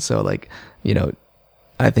go. And so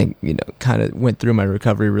I think kind of went through my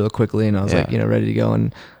recovery real quickly, and I was ready to go,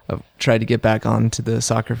 and I tried to get back onto the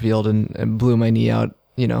soccer field and blew my knee out,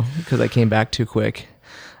 because I came back too quick,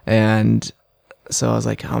 and so I was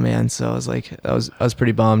like, oh man. So I was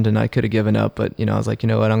pretty bummed, and I could have given up, but I was like, you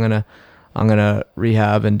know what, I'm gonna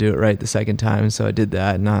rehab and do it right the second time. So I did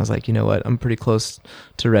that, and I was like, you know what, I'm pretty close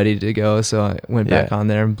to ready to go. So I went back on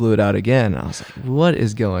there and blew it out again. I was like, what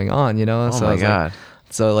is going on? Oh so my God.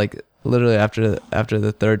 Literally after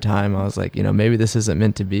the third time, I was like, maybe this isn't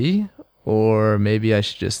meant to be, or maybe I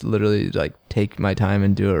should just literally take my time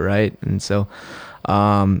and do it right. And so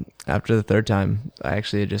after the third time,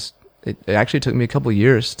 it actually took me a couple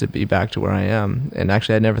years to be back to where I am. And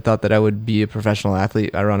actually, I never thought that I would be a professional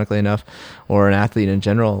athlete, ironically enough, or an athlete in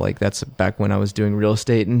general. That's back when I was doing real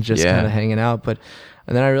estate and just kind of hanging out. And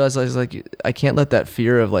then I realized I can't let that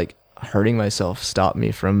fear of hurting myself stop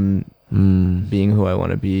me from being who I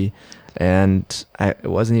want to be. And it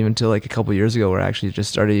wasn't even until a couple years ago where I actually just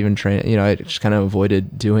started even training. I just kind of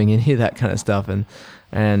avoided doing any of that kind of stuff. And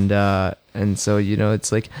so,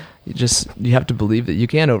 it's you have to believe that you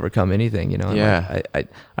can overcome anything, I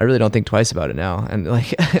really don't think twice about it now. And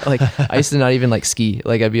I used to not even ski.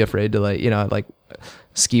 I'd be afraid to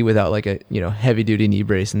ski without a, heavy duty knee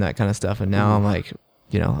brace and that kind of stuff. And now I'm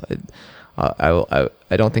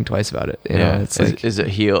I don't think twice about it. You know, it's is it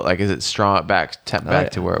healed? Like, is it strong back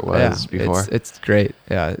to where it was before? It's great.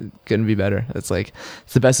 Yeah, it couldn't be better. It's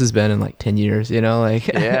the best it's been in like 10 years. You know, like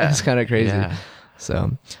it's kind of crazy. Yeah.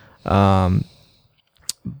 So,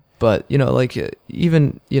 but you know, like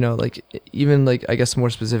even like I guess more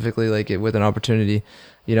specifically, like with an opportunity,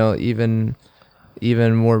 you know, even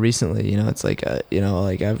more recently, you know, it's like you know,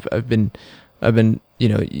 like I've been you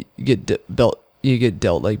know, you get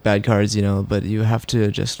dealt like bad cards, you know, but you have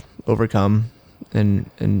to just overcome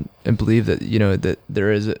and believe that, you know, that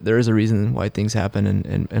there is a reason why things happen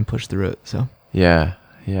and push through it. So yeah.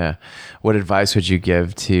 What advice would you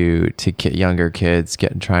give to younger kids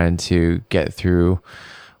trying to get through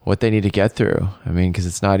what they need to get through? I mean, because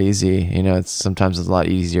it's not easy. You know, it's a lot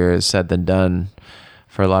easier said than done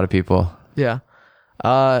for a lot of people. Yeah.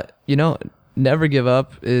 You know, never give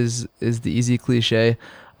up is the easy cliche.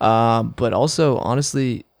 But also,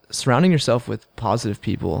 honestly, surrounding yourself with positive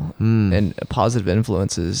people and positive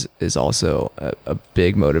influences is also a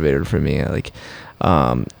big motivator for me. Like,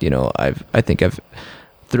 you know, I think I've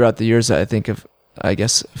throughout the years, I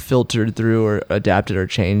guess filtered through or adapted or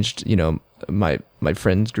changed, you know, my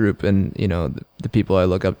friends group and, you know, the people I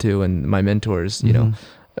look up to and my mentors, you know,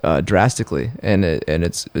 drastically. And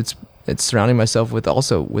it's surrounding myself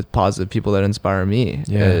with positive people that inspire me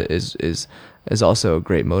is also a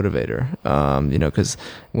great motivator. You know, because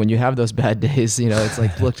when you have those bad days, you know, it's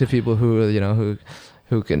like look to people who, you know,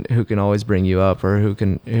 who can always bring you up or who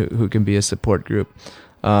can be a support group.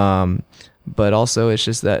 But also it's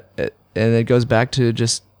just that, and it goes back to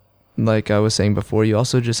just like I was saying before, you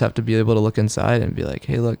also just have to be able to look inside and be like,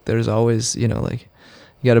 hey, look, there's always, you know, like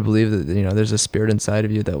you got to believe that, you know, there's a spirit inside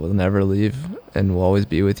of you that will never leave and will always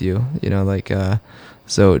be with you, you know, like,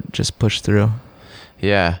 so just push through.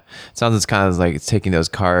 Yeah. It sounds it's kind of like taking those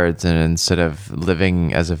cards and instead of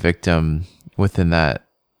living as a victim within that,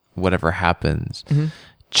 whatever happens,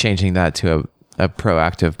 changing that to a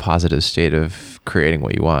proactive, positive state of creating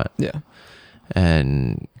what you want. Yeah.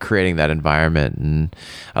 And creating that environment. And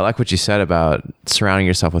I like what you said about surrounding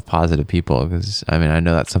yourself with positive people, because I mean, I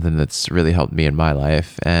know that's something that's really helped me in my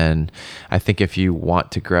life. And I think if you want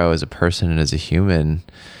to grow as a person and as a human,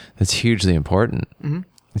 that's hugely important.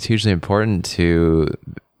 It's hugely important to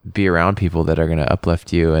be around people that are going to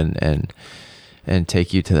uplift you and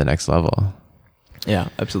take you to the next level. Yeah,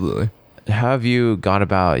 absolutely. How have you gone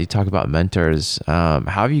about, you talk about mentors, how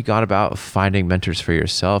have you gone about finding mentors for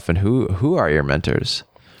yourself, and who are your mentors?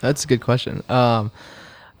 That's a good question. The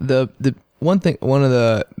one of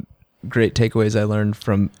the great takeaways I learned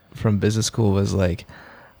from business school was like,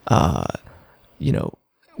 you know,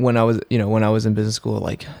 when I was in business school,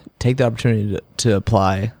 like take the opportunity to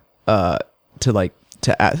apply,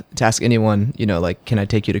 to ask anyone, you know, like, can I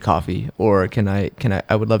take you to coffee, or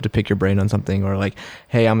I would love to pick your brain on something, or like,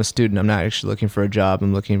 hey, I'm a student, I'm not actually looking for a job,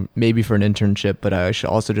 I'm looking maybe for an internship, but I should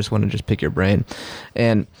also just want to just pick your brain.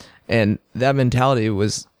 And that mentality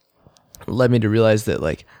led me to realize that,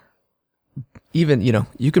 like, even, you know,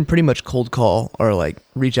 you can pretty much cold call or like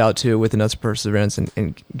reach out to with enough perseverance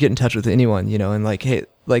and get in touch with anyone, you know, and like, hey,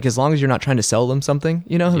 like, as long as you're not trying to sell them something,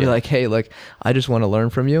 you know, be like, hey, like, I just want to learn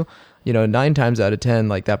from you. You know, 9 times out of 10,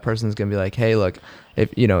 like, that person's going to be like, hey, look,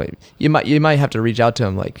 if, you know, you might have to reach out to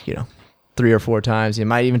him, like, you know, 3 or 4 times. You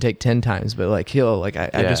might even take 10 times, but like,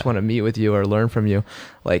 I just want to meet with you or learn from you.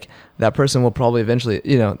 Like, that person will probably eventually,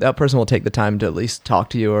 you know, that person will take the time to at least talk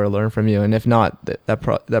to you or learn from you. And if not,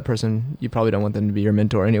 that person, you probably don't want them to be your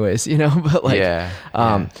mentor anyways, you know, but like,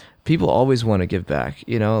 people always want to give back,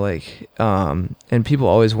 you know, like, and people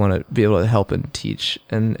always want to be able to help and teach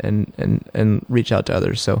and reach out to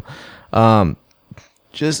others. So,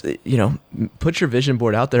 just, you know, put your vision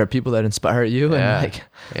board out there of people that inspire you and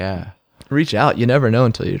reach out. You never know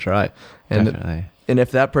until you try. And and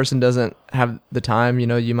if that person doesn't have the time, you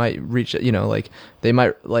know, you might reach, you know, like they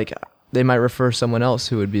might refer someone else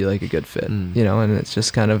who would be like a good fit, you know, and it's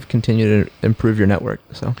just kind of continue to improve your network.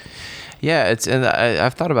 So. Yeah, and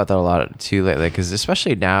I've thought about that a lot too lately, because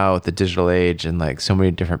especially now with the digital age and like so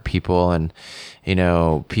many different people and, you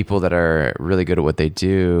know, people that are really good at what they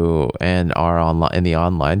do and are online in the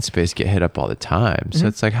online space get hit up all the time. So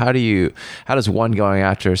it's like, how does one going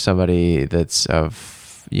after somebody that's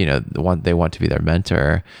of, you know, the one they want to be their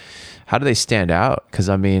mentor, how do they stand out? Because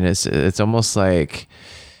I mean, it's almost like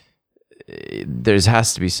there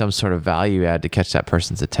has to be some sort of value add to catch that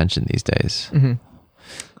person's attention these days.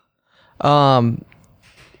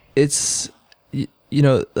 It's, you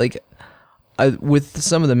know, like with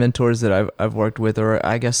some of the mentors that I've worked with, or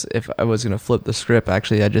I guess if I was going to flip the script,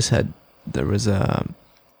 actually, there was a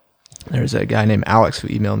guy named Alex who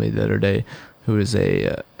emailed me the other day who is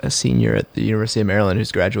a senior at the University of Maryland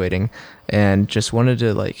who's graduating, and just wanted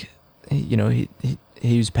to like, he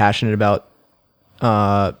was passionate about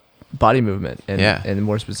body movement and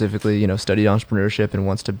more specifically, studied entrepreneurship and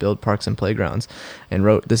wants to build parks and playgrounds, and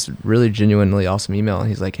wrote this really genuinely awesome email. And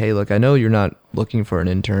he's like, hey, look, I know you're not looking for an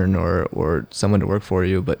intern or someone to work for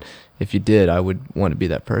you, but if you did, I would want to be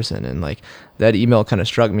that person. And like that email kind of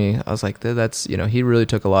struck me. I was like, that's, he really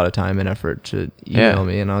took a lot of time and effort to email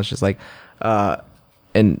me. And I was just like,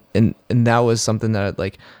 and that was something that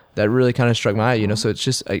like, that really kind of struck my eye, so it's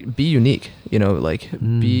just be unique,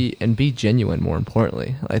 be genuine. More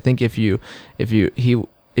importantly, I think if you're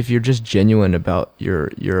just genuine about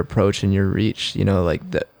your approach and your reach,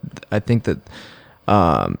 like that, I think that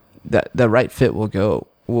that right fit will go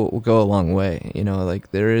a long way. Like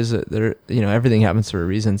everything happens for a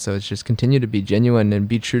reason. So it's just continue to be genuine and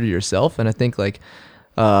be true to yourself. And I think like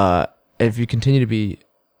if you continue to be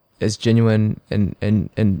as genuine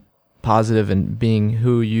and positive and being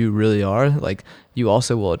who you really are, like you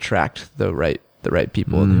also will attract the right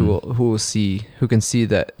people who can see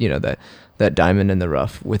that, that diamond in the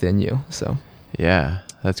rough within you. So yeah,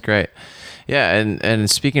 that's great. Yeah. And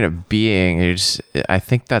speaking of being, I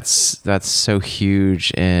think that's so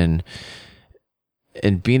huge in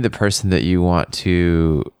being the person that you want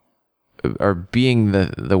to, or being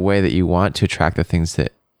the way that you want to attract the things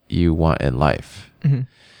that you want in life. Mm-hmm.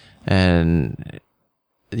 And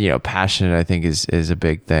passion, I think is a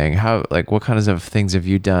big thing. How, like, what kinds of things have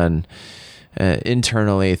you done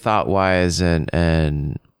internally, thought wise,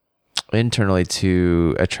 and internally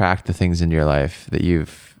to attract the things in your life that you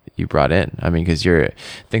brought in? I mean, because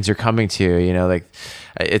things are coming to you, like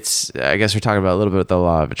it's, I guess we're talking about a little bit of the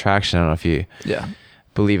law of attraction. I don't know if you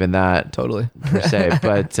believe in that totally per se,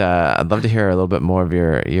 but I'd love to hear a little bit more of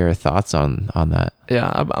your thoughts on that. Yeah,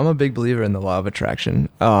 I'm a big believer in the law of attraction.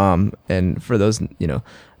 And for those,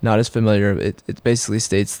 not as familiar, it basically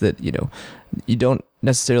states that, you don't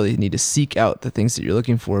necessarily need to seek out the things that you're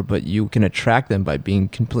looking for, but you can attract them by being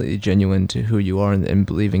completely genuine to who you are and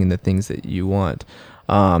believing in the things that you want.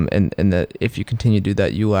 And that if you continue to do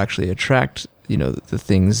that, you will actually attract, the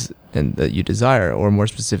things and that you desire, or more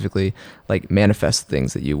specifically, like manifest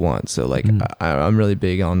things that you want. So like I'm really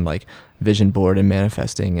big on like vision board and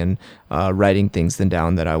manifesting and writing things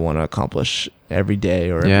down that I want to accomplish every day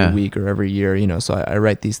or every week or every year. So I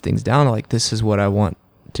write these things down, like this is what I want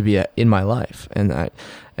to be in my life, and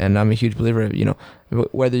I'm a huge believer of,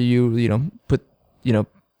 whether you put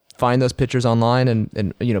find those pictures online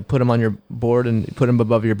and put them on your board and put them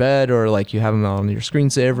above your bed, or like you have them on your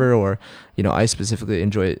screensaver, or I specifically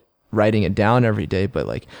enjoy writing it down every day. But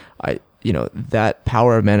like that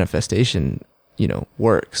power of manifestation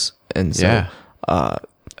works, and so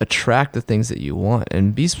attract the things that you want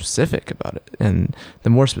and be specific about it. And the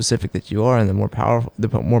more specific that you are, and the more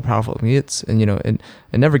powerful it gets. And and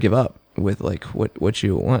never give up with like what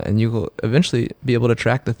you want, and you will eventually be able to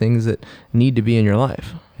attract the things that need to be in your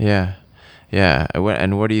life. Yeah.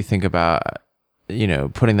 And what do you think about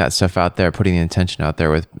putting that stuff out there, putting the intention out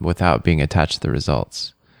there without being attached to the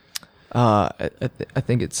results? I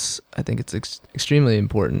think it's extremely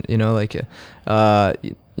important.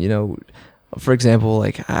 For example,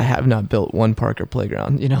 like I have not built one park or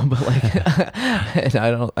playground, but like,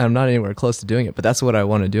 and I'm not anywhere close to doing it, but that's what I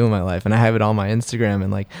want to do in my life. And I have it on my Instagram,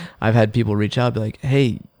 and like, I've had people reach out, be like,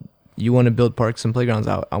 hey, you want to build parks and playgrounds?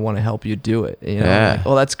 I want to help you do it. Like,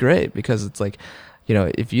 well, that's great, because it's like,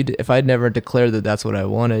 if I'd never declared that that's what I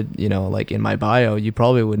wanted, like in my bio, you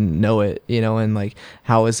probably wouldn't know it, and like,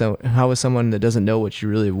 how is someone that doesn't know what you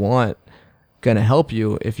really want gonna help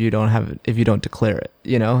you if you don't declare it,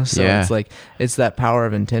 so it's like, it's that power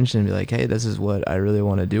of intention, be like, hey, this is what I really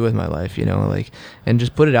want to do with my life, like, and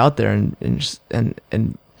just put it out there, and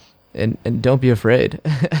don't be afraid.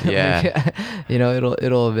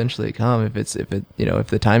 It'll eventually come if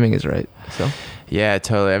the timing is right. So yeah,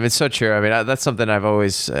 totally. I mean, it's so true. I mean, that's something I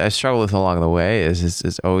struggled with along the way,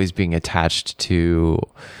 is always being attached to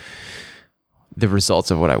the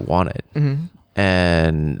results of what I wanted. Mm-hmm.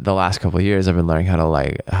 And the last couple of years, I've been learning how to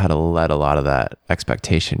let a lot of that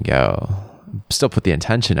expectation go. Still put the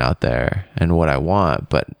intention out there and what I want,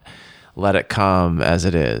 but let it come as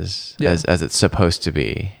it is, as it's supposed to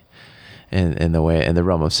be, in the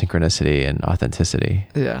realm of synchronicity and authenticity.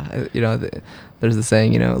 Yeah, there's the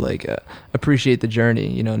saying, like appreciate the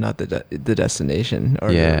journey, not the destination, or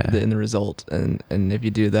in the result. And if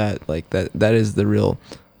you do that, like that is the real,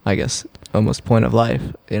 I guess, almost point of life,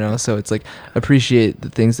 so it's like, appreciate the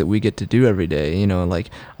things that we get to do every day, like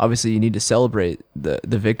obviously you need to celebrate the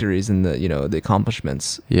victories and the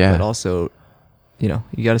accomplishments, but also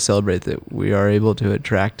you got to celebrate that we are able to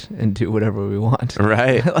attract and do whatever we want.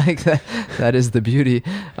 Right. Like that is the beauty.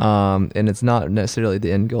 And it's not necessarily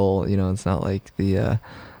the end goal. It's not like the,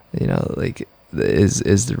 like is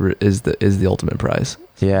the ultimate prize.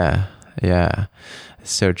 Yeah. Yeah.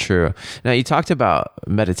 So true. Now you talked about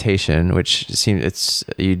meditation, which seems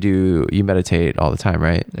you meditate all the time,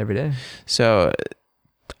 right? Every day. So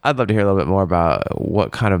I'd love to hear a little bit more about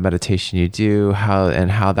what kind of meditation you do,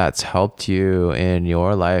 how that's helped you in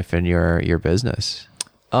your life and your business.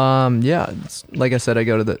 Yeah, like I said, I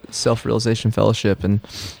go to the Self-Realization Fellowship, and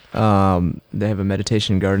they have a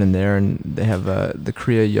meditation garden there, and they have the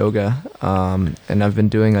Kriya Yoga, and I've been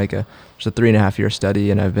doing there's a 3.5 year study,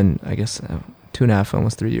 and I've been, I guess, 2.5,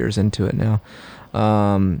 almost 3 years into it now,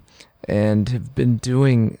 and have been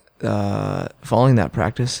doing following that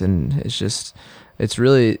practice, and it's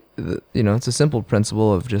really, it's a simple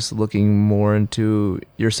principle of just looking more into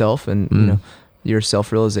yourself and your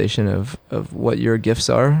self-realization of what your gifts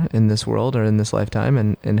are in this world or in this lifetime,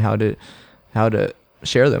 and how to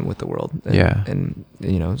share them with the world. And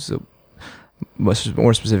so much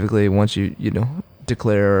more specifically, once you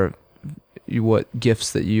declare what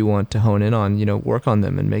gifts that you want to hone in on, work on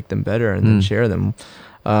them and make them better, and then share them.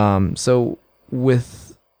 So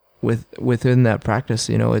within that practice,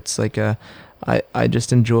 it's like I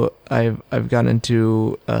just enjoy. I've gotten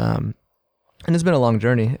into, and it's been a long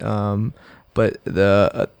journey. But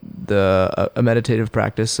a meditative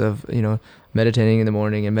practice of meditating in the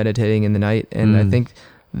morning and meditating in the night, and I think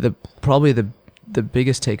probably the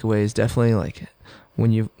biggest takeaway is definitely like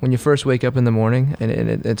when you first wake up in the morning, and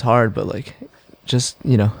it's hard, but like just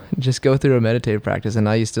go through a meditative practice. And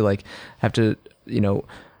I used to like have to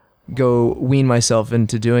go wean myself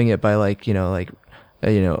into doing it by like hey,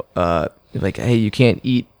 you can't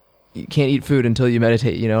eat food until you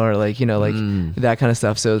meditate, or that kind of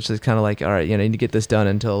stuff. So it's just kind of like, all right, you need to get this done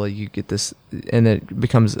until you get this, and then it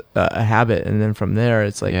becomes a habit. And then from there,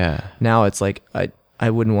 it's like, now it's like, I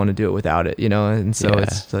wouldn't want to do it without it, and so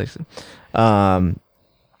it's like,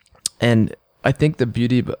 and I think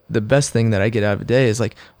the best thing that I get out of a day is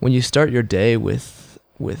like when you start your day with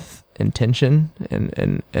intention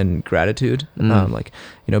and gratitude,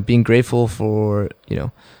 being grateful for,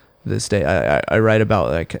 this day. I write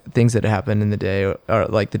about like things that happened in the day, or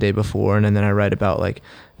like the day before, and then I write about like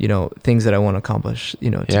things that I want to accomplish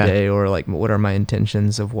today, or like what are my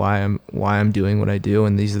intentions of why I'm doing what I do,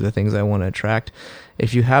 and these are the things I want to attract.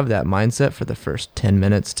 If you have that mindset for the first 10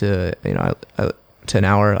 minutes to to an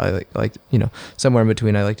hour, I like somewhere in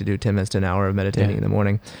between, I like to do 10 minutes to an hour of meditating in the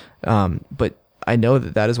morning, but I know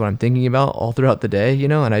that is what I'm thinking about all throughout the day,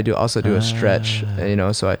 and I also do a stretch,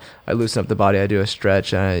 so I loosen up the body. I do a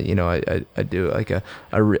stretch, and I do like a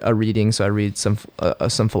reading. So I read some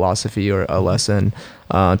philosophy or a lesson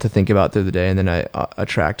to think about through the day, and then I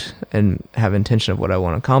attract and have intention of what I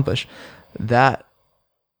want to accomplish. That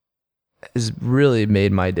has really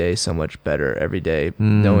made my day so much better every day,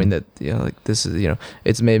 knowing that like this is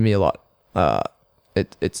it's made me a lot.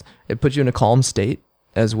 It puts you in a calm state,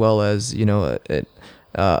 as well as a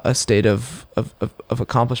state of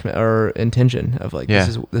accomplishment or intention of like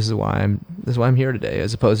this is why I'm here today,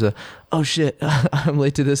 as opposed to, oh shit, I'm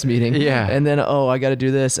late to this meeting, and then I got to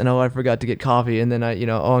do this, and I forgot to get coffee, and then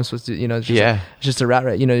I'm supposed to it's just a rat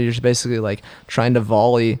race. You're just basically like trying to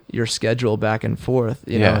volley your schedule back and forth.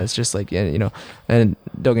 It's just like and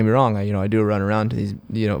don't get me wrong, I do run around to these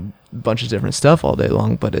bunch of different stuff all day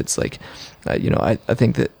long, but it's like I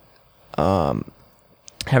think that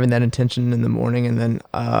having that intention in the morning, and then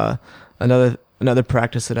another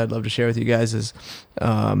practice that I'd love to share with you guys is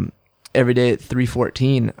every day at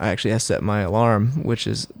 3:14 I actually set my alarm, which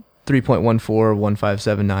is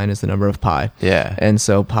 3.141579 is the number of pi. And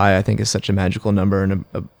so pi, I think, is such a magical number, and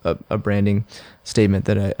a branding statement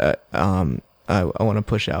that I want to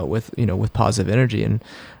push out with with positive energy, and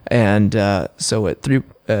so at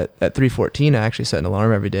 3:14 I actually set an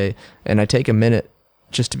alarm every day, and I take a minute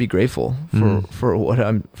just to be grateful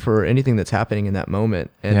for anything that's happening in that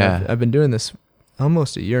moment. And I've been doing this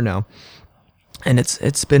almost a year now, and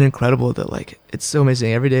it's been incredible that like it's so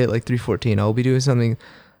amazing. Every day at like 3:14 I'll be doing something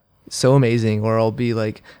so amazing, or I'll be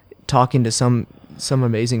like talking to some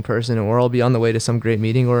amazing person, or I'll be on the way to some great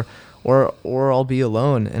meeting, or I'll be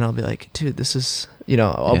alone, and I'll be like, dude, this is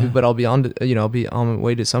I'll be on my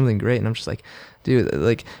way to something great, and I'm just like, dude,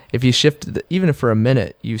 like if you shift even for a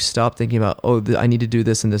minute, you stop thinking about, I need to do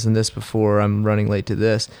this and this and this before I'm running late to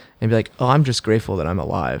this, and be like, I'm just grateful that I'm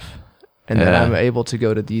alive, and that I'm able to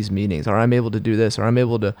go to these meetings, or I'm able to do this, or I'm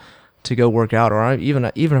able to go work out, or even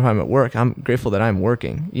if I'm at work, I'm grateful that I'm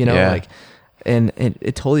working, like, and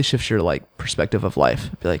it totally shifts your like perspective of life.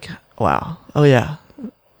 Be like, wow, oh yeah,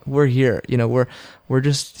 we're here. You know, we're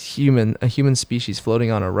just a human species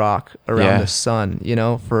floating on a rock around the sun. You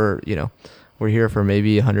know, we're here for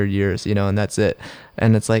maybe 100 years. You know, and that's it.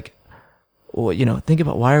 And it's like, well, you know, think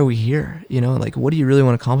about why are we here? You know, like what do you really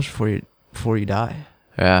want to accomplish before you die?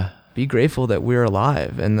 Yeah. Be grateful that we're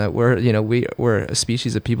alive and that we're a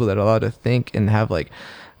species of people that are allowed to think and have like,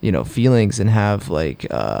 you know, feelings and have like,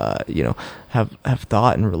 you know, have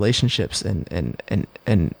thought and relationships and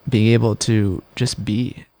being able to just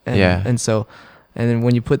be. And so, and then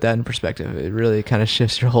when you put that in perspective, it really kind of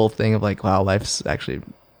shifts your whole thing of like, wow, life's actually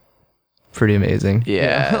pretty amazing.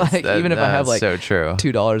 Yeah. You know? Like even if I have like so true.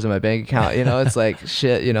 $2 in my bank account, you know, it's like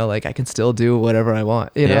shit, you know, like I can still do whatever I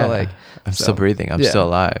want, you know, like I'm still breathing. I'm still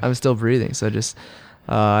alive. I'm still breathing. So just,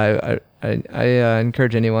 I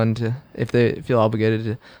encourage anyone to, if they feel obligated,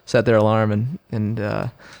 to set their alarm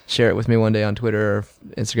and share it with me one day on Twitter or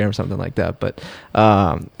Instagram or something like that. But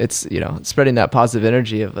it's, you know, spreading that positive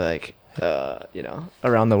energy of like, you know,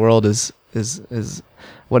 around the world is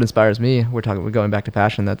what inspires me. We're going back to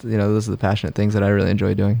passion. That's, you know, those are the passionate things that I really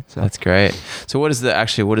enjoy doing. So that's great. So what is the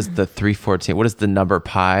 314? What does the number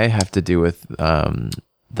pi have to do with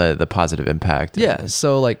the positive impact? Yeah.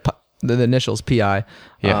 So like the initials PI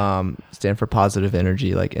stand for positive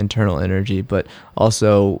energy, like internal energy, but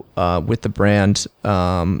also with the brand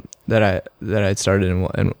that I started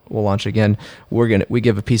and we'll launch again, we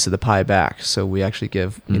give a piece of the pie back. So we actually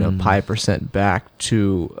give, you know, pi % back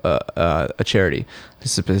to a charity,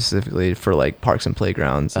 specifically for like parks and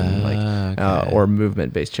playgrounds and or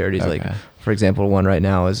movement based charities. Like for example, one right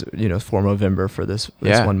now is, you know, for November for this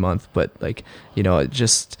 1 month, but like, you know,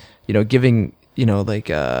 just, you know, giving, you know, like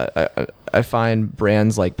I find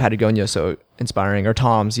brands like Patagonia so inspiring, or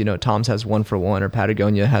Tom's, you know, Tom's has 1 for 1, or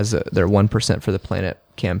Patagonia has their 1% for the planet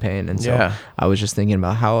campaign. And so I was just thinking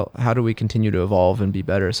about how do we continue to evolve and be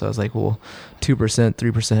better? So I was like, well, 2%,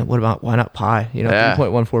 3%, why not pie? You know,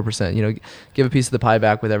 3.14%, you know, give a piece of the pie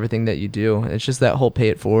back with everything that you do. It's just that whole pay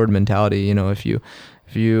it forward mentality. You know, if you,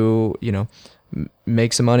 you know,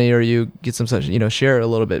 make some money or you get some such, you know, share a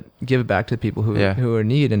little bit, give it back to people who are in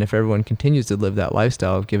need. And if everyone continues to live that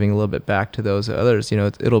lifestyle of giving a little bit back to those others, you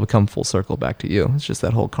know, it'll become full circle back to you. It's just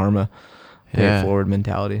that whole karma pay it forward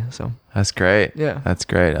mentality. So that's great. Yeah, that's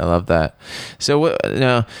great. I love that. So you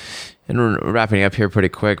know, and we're wrapping up here pretty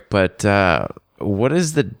quick, but what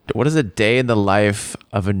does a day in the life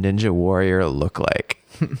of a ninja warrior look like?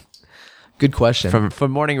 Good question.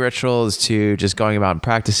 From morning rituals to just going about and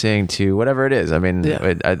practicing to whatever it is. I mean,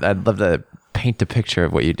 I'd love to paint a picture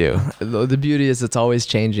of what you do. The beauty is it's always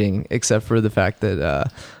changing, except for the fact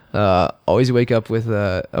that always wake up with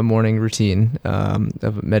a morning routine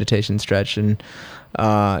of meditation, stretch, and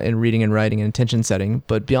reading and writing and intention setting.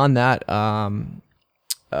 But beyond that,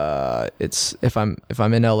 it's if I'm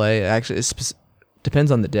in LA, actually it's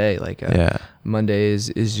depends on the day. Like Monday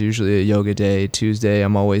is usually a yoga day. Tuesday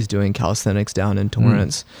I'm always doing calisthenics down in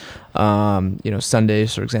Torrance. You know,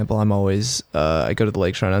 Sundays, for example, I'm always I go to the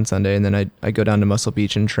lake shrine on Sunday, and then I go down to Muscle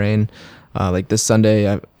Beach and train. Like this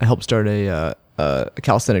Sunday I helped start a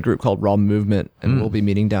calisthenic group called Raw Movement, and we'll be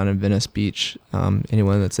meeting down in Venice Beach.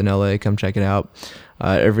 Anyone that's in LA, come check it out.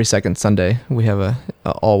 Every second Sunday we have a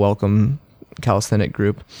all welcome calisthenic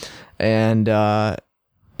group, and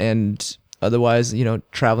otherwise, you know,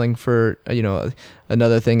 traveling for, you know,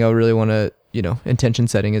 another thing I really want to, you know, intention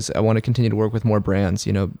setting is I want to continue to work with more brands,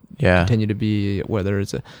 you know, continue to be, whether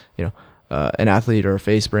it's a, you know, an athlete or a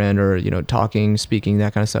face brand or, you know, talking, speaking,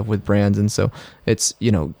 that kind of stuff with brands. And so it's,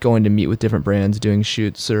 you know, going to meet with different brands, doing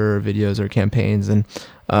shoots or videos or campaigns. And,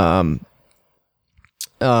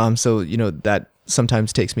 so, you know, that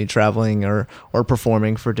sometimes takes me traveling or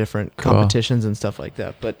performing for different competitions and stuff like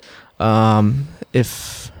that. But,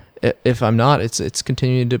 if I'm not, it's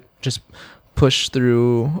continuing to just push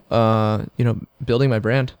through, you know, building my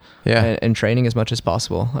brand and training as much as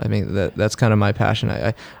possible. I mean, that's kind of my passion.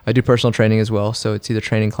 I do personal training as well. So it's either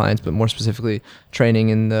training clients, but more specifically training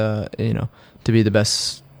in the, you know, to be the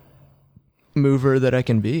best mover that I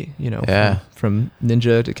can be, you know, from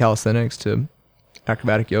ninja to calisthenics to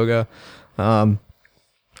acrobatic yoga,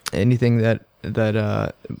 anything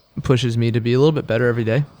that pushes me to be a little bit better every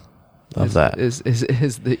day. Love that. Is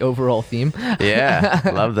the overall theme. Yeah,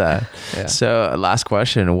 love that. Yeah. So last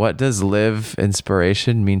question, what does live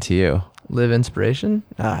inspiration mean to you? Live inspiration?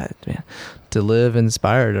 Man. To live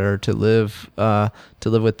inspired, or to live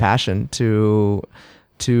with passion, to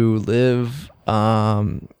live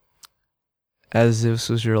as if this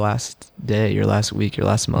was your last day, your last week, your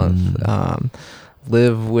last month.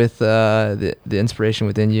 Live with the inspiration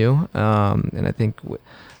within you. And I think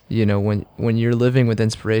you know, when you're living with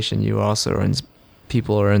inspiration, you also are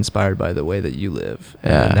people are inspired by the way that you live,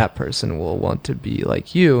 Yeah. and that person will want to be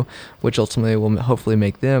like you, which ultimately will hopefully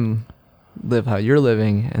make them live how you're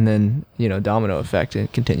living, and then domino effect, and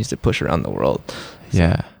it continues to push around the world. So,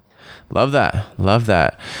 Yeah. Love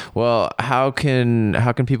that. Well, how can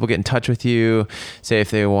people get in touch with you? Say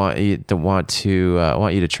if they want you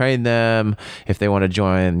to train them, if they want to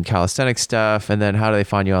join calisthenic stuff, and then how do they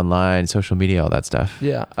find you online, social media, all that stuff?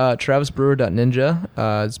 Yeah,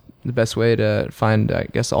 TravisBrewer.ninja is the best way to find, I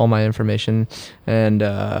guess, all my information, and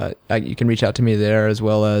you can reach out to me there, as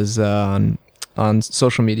well as on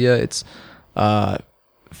social media. It's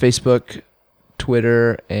Facebook,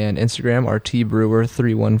 Twitter, and Instagram are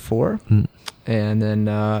tbrewer314, and then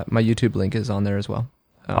my YouTube link is on there as well.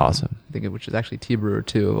 Awesome. I think which is actually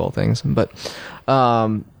tbrewer2 of all things. But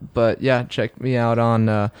yeah, check me out on.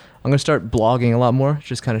 I'm gonna start blogging a lot more,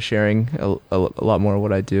 just kind of sharing a lot more of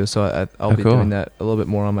what I do. So I'll be doing that a little bit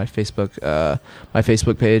more on my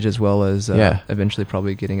Facebook page, as well as eventually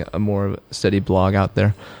probably getting a more steady blog out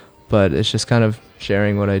there. But it's just kind of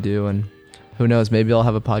sharing what I do, and who knows, maybe I'll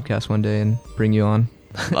have a podcast one day and bring you on.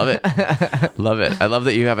 Love it. I love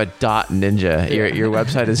that you have a .ninja. Your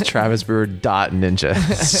website is travisbrewer.ninja.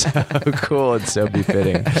 So cool and so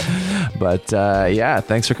befitting. But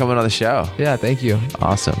thanks for coming on the show. Yeah, thank you.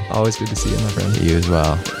 Awesome. Always good to see you, my friend. You as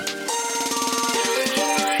well.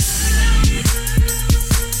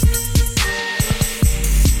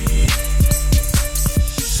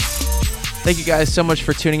 Thank you guys so much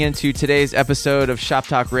for tuning in to today's episode of Shop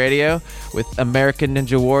Talk Radio with American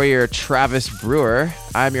Ninja Warrior Travis Brewer.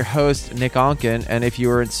 I'm your host, Nick Onken, and if you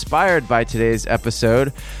were inspired by today's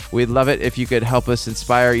episode, we'd love it if you could help us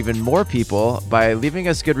inspire even more people by leaving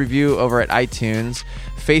us a good review over at iTunes,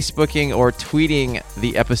 Facebooking or tweeting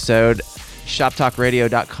the episode,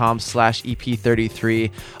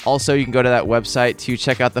 shoptalkradio.com/EP33. Also, you can go to that website to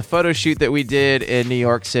check out the photo shoot that we did in New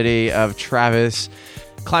York City of Travis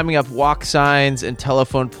climbing up walk signs and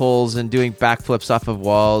telephone poles and doing backflips off of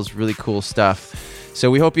walls. Really cool stuff.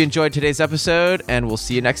 So we hope you enjoyed today's episode, and we'll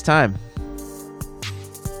see you next time.